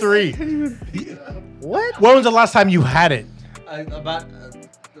 2 out of it? 3. What? When was the last time you had it? About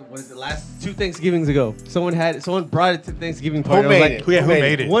what is it? Last 2 Thanksgivings ago, someone brought it to Thanksgiving party. Who I was made like, it? Who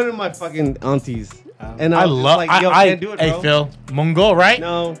made it? One of my fucking aunties. And I was just love. like, yo, I can't do it, hey bro. Phil, Mongol, right?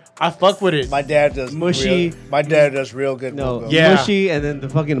 No, I fuck with it. My dad does Mushy. My dad does real good. no, Mongol. Yeah. mushy, and then the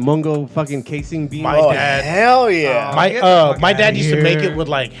fucking Mungo fucking casing bean. My Oh dad- hell yeah! My Get the fuck my dad outta used to make here. it with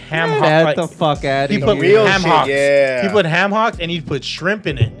like ham Get hock. the Like, fuck out he of put here. Real ham shit, hocks. yeah. He put ham hocks and he'd put shrimp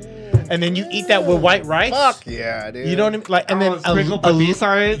in it, and then you eat that with white rice. Fuck yeah, dude. You know what I mean? Like, and then sprinkle patis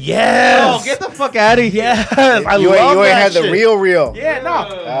on it. yes. Oh, get the fuck out of here. yes. I You love ain't that had the shit. real. Yeah, no.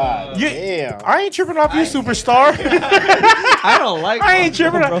 God You- damn. I ain't tripping off you, superstar. I don't like. I ain't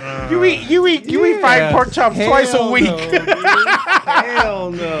tripping bro. off. You eat fried pork chops twice a week. No, dude.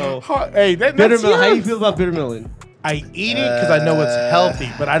 Hell no. Hey, that's Bitter melon. How you yours. feel about bitter melon? I eat it because I know it's healthy,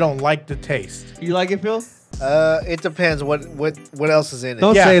 but I don't like the taste. You like it, Phil? It depends. What else is in it?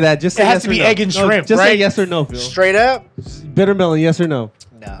 Don't Yeah. say that. Just say It has yes to or be no. egg and No, shrimp, Just say right? yes or no, Phil. Straight up? Bitter melon, yes or no?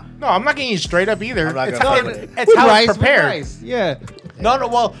 No. No, I'm not getting it straight up either. I'm not It's gonna how, fuck with it. it's how rice, it's prepared. With rice. Yeah. No.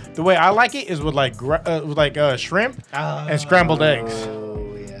 Well, the way I like it is with like shrimp and scrambled eggs.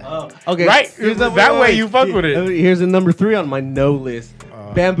 Oh yeah. Oh, okay. Right? Here's That way you fuck with it. Here's a number 3 on my no list.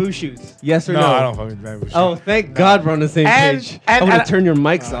 Bamboo shoots. Yes or no? No, I don't fuck with bamboo shoots. Oh, thank God we're on the same And- page. and- I'm gonna and- turn your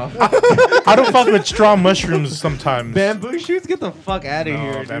mics off. I don't fuck with straw mushrooms sometimes. Bamboo shoots? Get the fuck out of No,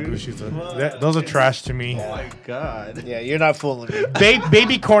 here, bamboo dude. shoots. Those are trash to me. Oh my God. Yeah, you're not fooling me.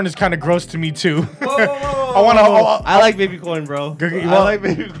 Baby corn is kind of gross to me too. I I wanna- I like baby corn, bro. Good- I well, like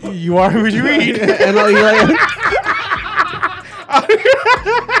baby corn. You are who you eat. And you like,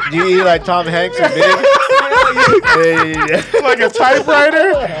 Do you eat like Tom Hanks and Big? Hey, Like a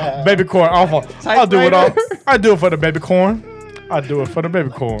typewriter. Baby corn, awful. I'll do it all. I do it for the baby corn. I do it for the baby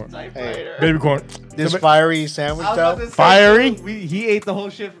corn. hey, Baby corn. this fiery sandwich though. Fiery? He ate the whole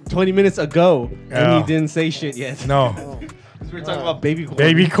shit 20 minutes ago, and Yeah. he didn't say shit yet. No. 'Cause we're talking about baby corn.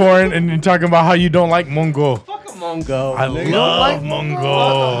 Baby corn, and you're talking about how you don't like Mongol. Fuck a Mongo. I nigga. love Fuck a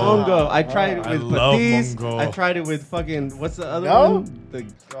Mongol. Mongo. I tried it I with love patis. Mongo. I tried it with fucking what's the other No? one? The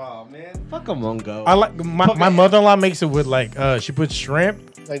oh man, fuck a Mongo. I like my mother-in-law makes it with like she puts shrimp.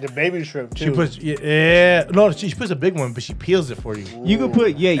 Like the baby shrimp too. She puts no, she puts a big one, but she peels it for you. You could put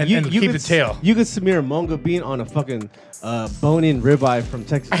And- you and keep could the tail. You could smear a Mongo bean on a fucking bone-in ribeye from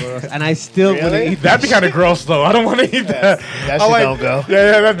Texas Roadhouse, and I still wouldn't Really? eat that. That'd be kind of gross though. I don't want to eat that. that I shit don't go.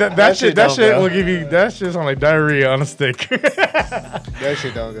 Yeah, that shit that don't shit go. will give you that shit's on like diarrhea on a stick. That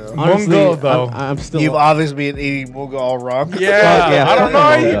shit don't go. Honestly, Mongo, though. I'm still. You've obviously been eating Mugo all wrong. yeah, I don't know. fuck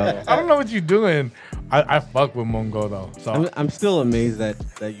how you- Mongo. I don't know what you're doing. I fuck with Mongo though. So I'm still amazed that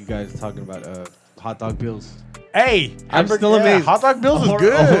you guys are talking about hot dog bills. hey, I'm still amazed. Hot dog bills is A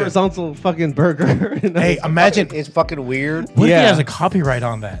good. horizontal fucking burger. Hey, imagine It's fucking weird. what if Yeah. he has a copyright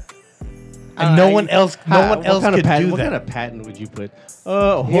on that, and no one else could What kind of do patent? What that. kind of patent would you put? He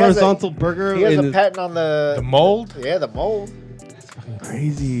has a- Horizontal burger. He has in a patent on The the mold. yeah the mold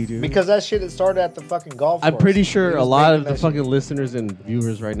crazy, dude. because that shit it started at the fucking golf. I'm course. pretty He sure a was lot of making the that fucking listeners and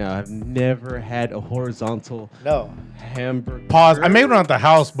viewers right now have never had a horizontal shit. No, hamburger. Pause. I made one at the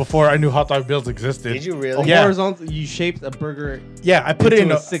house before I knew hot dog bills existed. did you A really? Yeah. horizontal. You shaped a burger. Yeah, I put it in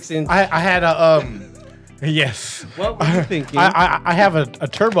into a a 6-inch. I had a yes. What were you thinking? I have a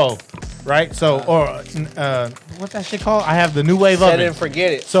turbo, right? So or what's that shit called? I have the new wave Set oven. it and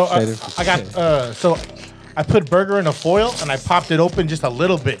forget it. So Set it I got so I put burger in a foil and I popped it open just a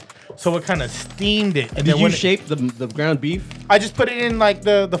little bit, so it kind of steamed it. And Did then you when shape the ground beef? I just put it in like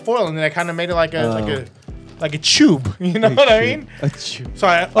the foil and then I kind of made it like a tube. You know what I mean? A tube.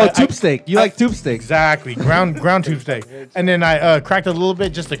 So Tube steak. You like tube steaks? Exactly, ground tube steak, and then I cracked it a little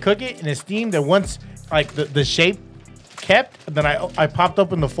bit just to cook it, and it steamed. And once like the shape kept, then I popped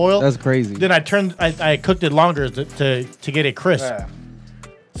open the foil. That's crazy. Then I cooked it longer to get it crisp. Yeah.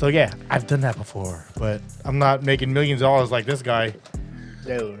 So yeah, I've done that before, but I'm not making millions of dollars like this guy.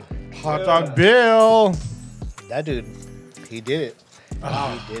 Dude, Hot dog Bill. that dude, he did it.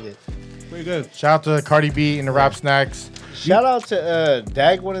 Ah. He did it. Pretty good. Shout out to Cardi B and the Rap Snacks. Shout out to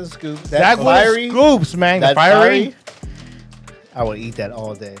Dagwood and Scoop. That That was fiery, scoops, man. The that fiery. I would eat that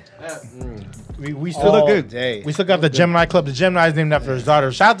all day. We still All look good. day. We still got the Gemini Club. The Gemini is named after his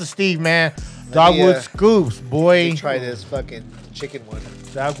daughter. Shout out to Steve, man. Dogwood Scoops, boy. Try this fucking chicken one.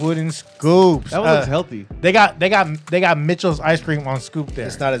 Dogwood and Scoops. That one looks healthy. They got Mitchell's ice cream on Scoop there.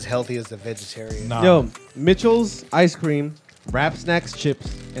 It's not as healthy as the vegetarian. Nah. Yo, Mitchell's ice cream, wrap snacks,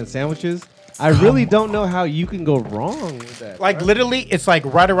 chips, and sandwiches. I really don't know how you can go wrong with that. Like bro. literally, it's like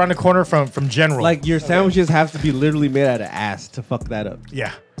right around the corner from General. Like your sandwiches have to be literally made out of ass to fuck that up.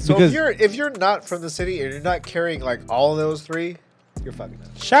 yeah. So Because- if you're not from the city and you're not carrying like all of those three, you're fucking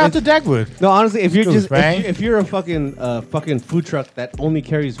up. Shout out to Dagwood. No, honestly, if you're Scoops, just bang. if you're a fucking food truck that only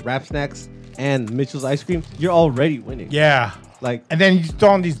carries wrap snacks and Mitchell's ice cream, you're already winning. Yeah. Like And then you throw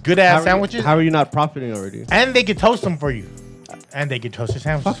on these good how ass are you- sandwiches, How are you not profiting already? and they can toast them for you, and they can toast your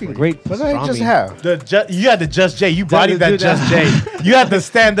sandwiches. Fucking for you. great. What did I just pastrami. have? You had the Just J. You bodied that dude, Just J. You had to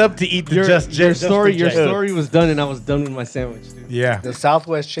stand up to eat the Your, Just J. your just for story, your J. story was done, and I was done with my sandwich, dude. Yeah. The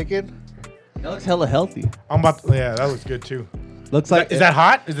Southwest chicken. That looks hella healthy. I'm about to, yeah, that was good too. Looks like Is that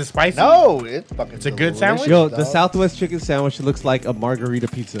hot? Is it spicy? No, it's fucking. It's a good delicious, sandwich? Yo, dog. the Southwest chicken sandwich looks like a margarita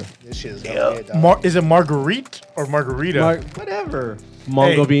pizza. This shit is hella good, dog. Is it Marguerite or Margarita? Whatever.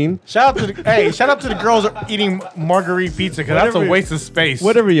 Mongo Hey, bean. Shout out to the shout out to the girls eating Marguerite pizza because that's a Whatever. waste of space.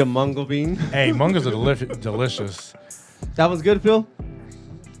 Whatever, you mongo bean. Hey, mungos are delicious. That was good, Phil.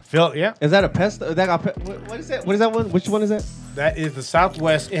 Phil, yeah, Is that a pesto? That got what is that? What is that one? Which one is that? that is the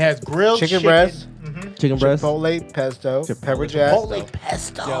Southwest. It has grilled Chicken breast, Chicken breast. chipotle pesto, pepper jack, Chipotle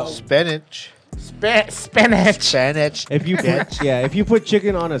pesto, spinach, spinach. spinach. If you put, if you put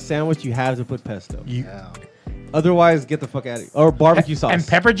chicken on a sandwich, you have to put pesto. You, Yeah. Otherwise, get the fuck out of here. Or barbecue sauce. and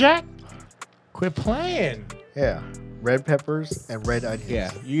pepper jack. Quit playing. Yeah, red peppers and red onions.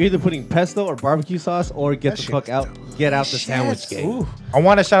 Yeah, you're either putting pesto or barbecue sauce, or get That the shit fuck is out. Get out the sandwich game. Ooh. I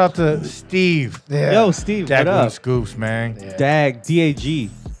want to shout out to Steve. Yeah. Yo, Steve, what Dagwood up? Scoops, man. Yeah. Dag, DAG.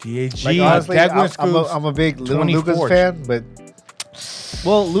 DAG. Like honestly, Dagwood I'm Scoops. a big Little 24th. Lucas fan, but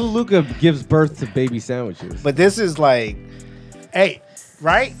Well, Lou Luca gives birth to baby sandwiches. this is like Hey,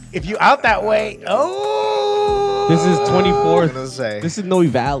 right? If you out that way, This is I'm 24th. gonna say. This is Noe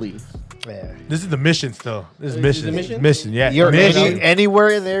Valley. Yeah. This is the mission still. This is Is mission. it mission? Mission, yeah. You're mission. anywhere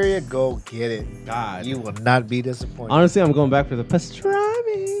in the area, go get it. God. You will not be disappointed. Honestly, I'm going back for the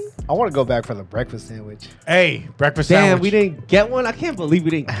pastrami. I want to go back for the breakfast sandwich. Hey, breakfast Damn, sandwich. we didn't get one. I can't believe we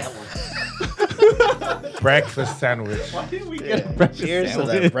didn't get one. Breakfast sandwich. Why didn't we get a breakfast Cheers to that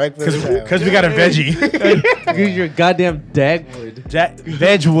sandwich? breakfast sandwich. Because we got a veggie. Because you're goddamn Dagwood.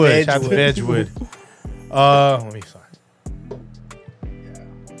 Vegwood. Shout out to Vegwood. Let me sorry.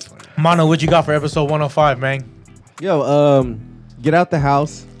 Mono, what you got for episode 105, man? Yo, get out the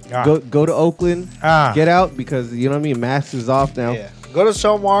house. Ah. Go to Oakland. Ah. Get out because you know what I mean. Max is off now. Yeah. Go to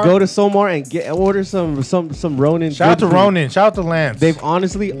Somar. Go to Somar and order some Ronin. Shout out to good food. Ronin. Shout out to Lance. They've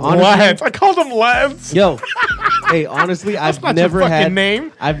honestly. Lance. I called him Lance. Yo, hey, honestly, I've not your never fucking had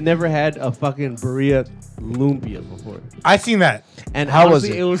name. I've never had a fucking burrito lumpia before, I seen that. and How was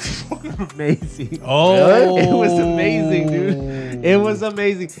honestly, it? it was fucking amazing. Oh. It was amazing, dude. It was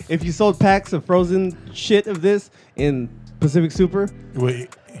amazing. If you sold packs of frozen shit of this in Pacific Super,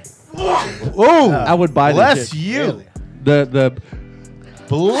 Wait. Oh, I would buy bless this shit. you. Really? The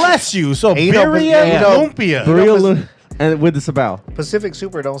bless you. So, Hey, you know, but- birria you know- lumpia. burrito and with the sabao. Pacific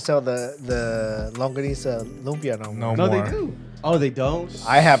Super don't sell the longanisa lumpia no more. No. No, more. they do. Oh, they don't.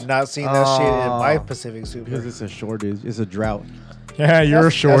 I have not seen that shit in my Oh. Pacific Super. Because it's a shortage. It's a drought. Yeah, you're a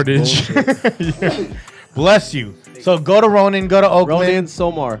That's shortage. Yeah. Bless you. So go to Ronin, go to Oakland. Ronin,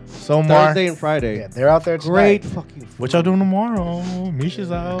 Somar. Somar. Thursday and Friday. Yeah, they're out there tonight. Great fucking food. What y'all doing tomorrow?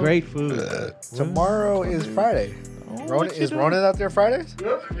 Misha's out. Great food. Tomorrow is Friday. Ronin, is Ronin out there Fridays?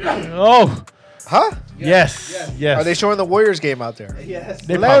 Oh, Huh? yes. Yes. Are they showing the Warriors game out there? Yes.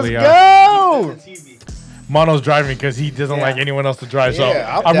 They Let's probably are. go! Mono's driving because he doesn't Yeah. like anyone else to drive. So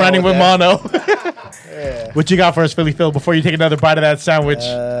Yeah, I'm I'm down running with with that. Mono. Yeah. What you got for us, Philly Phil, before you take another bite of that sandwich?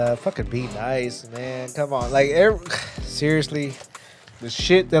 Fucking be nice, man. Come on. Like, seriously, the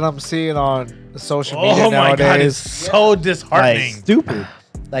shit that I'm seeing on social media Oh my God, it's nowadays, so disheartening. Stupid.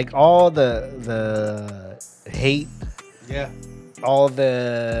 like all the hate, Yeah. all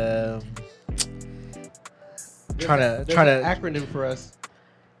the trying to acronym for us.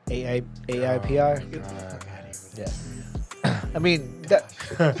 AIPI. Yeah. I mean, that,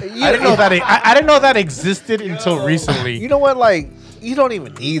 I didn't know that. I didn't know that existed until recently. You know what? Like, you don't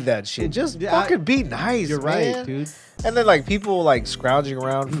even need that shit. Just Yeah, fucking be nice. You're man. right, dude. And then like people like scrounging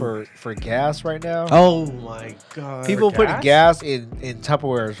around for gas right now. Oh my god. People for putting gas? gas in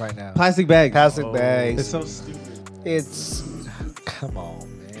Tupperwares right now. Plastic bags. Plastic Oh. bags. It's so stupid. It's come on,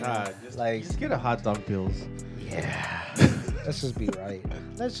 man. God, like just get a hot dog pills. yeah. Let's just be right.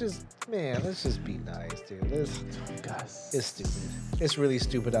 Let's just be nice, dude. It's stupid. It's really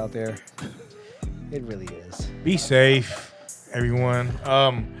stupid out there. It really is. Be safe. everyone.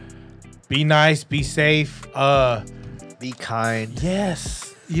 Be nice, be safe. Be kind.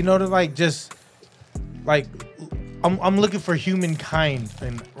 Yes, you know, to like just like I'm looking for humankind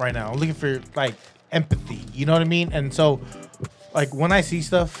right now. I'm looking for like empathy. You know what I mean? And so, like when I see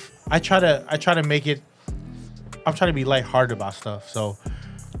stuff, I try to make it. I'm trying to be lighthearted about stuff. So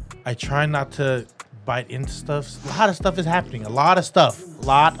I try not to bite into stuff. A lot of stuff is happening. A lot of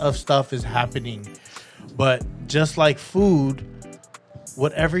stuff is happening. But just like food,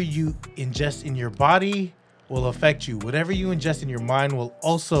 whatever you ingest in your body will affect you. Whatever you ingest in your mind will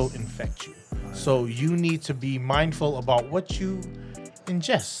also infect you. So you need to be mindful about what you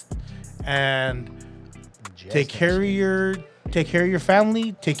ingest and take care of your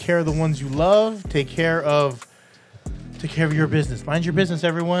family, take care of the ones you love, take care of your business. Mind your business,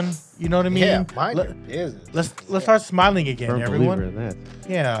 everyone. You know what I mean? Yeah, mind your business. Let's start smiling again, Firm everyone. believer in that.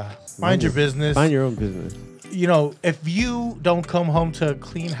 Yeah. Mind your business. Mind your own business. You know, if you don't come home to a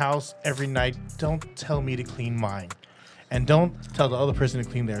clean house every night, don't tell me to clean mine. And don't tell the other person to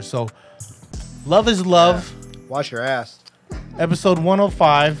clean theirs. So, love is love. Yeah. Wash your ass. Episode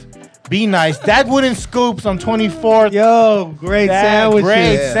 105. Be nice. Dad Wooden Scoops on 24th. Yo, great sandwiches.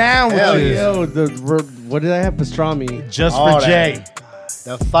 Great Yeah. sandwiches. Yo, what did I have? Pastrami. Just All for Jay.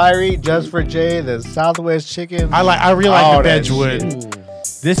 The fiery just for Jay, the Southwest chicken. I really like All the that Bedgewood. shit.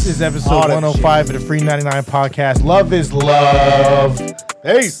 This is All episode that 105 of the Free 99 podcast. Love is love.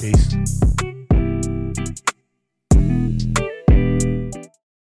 Peace. Peace.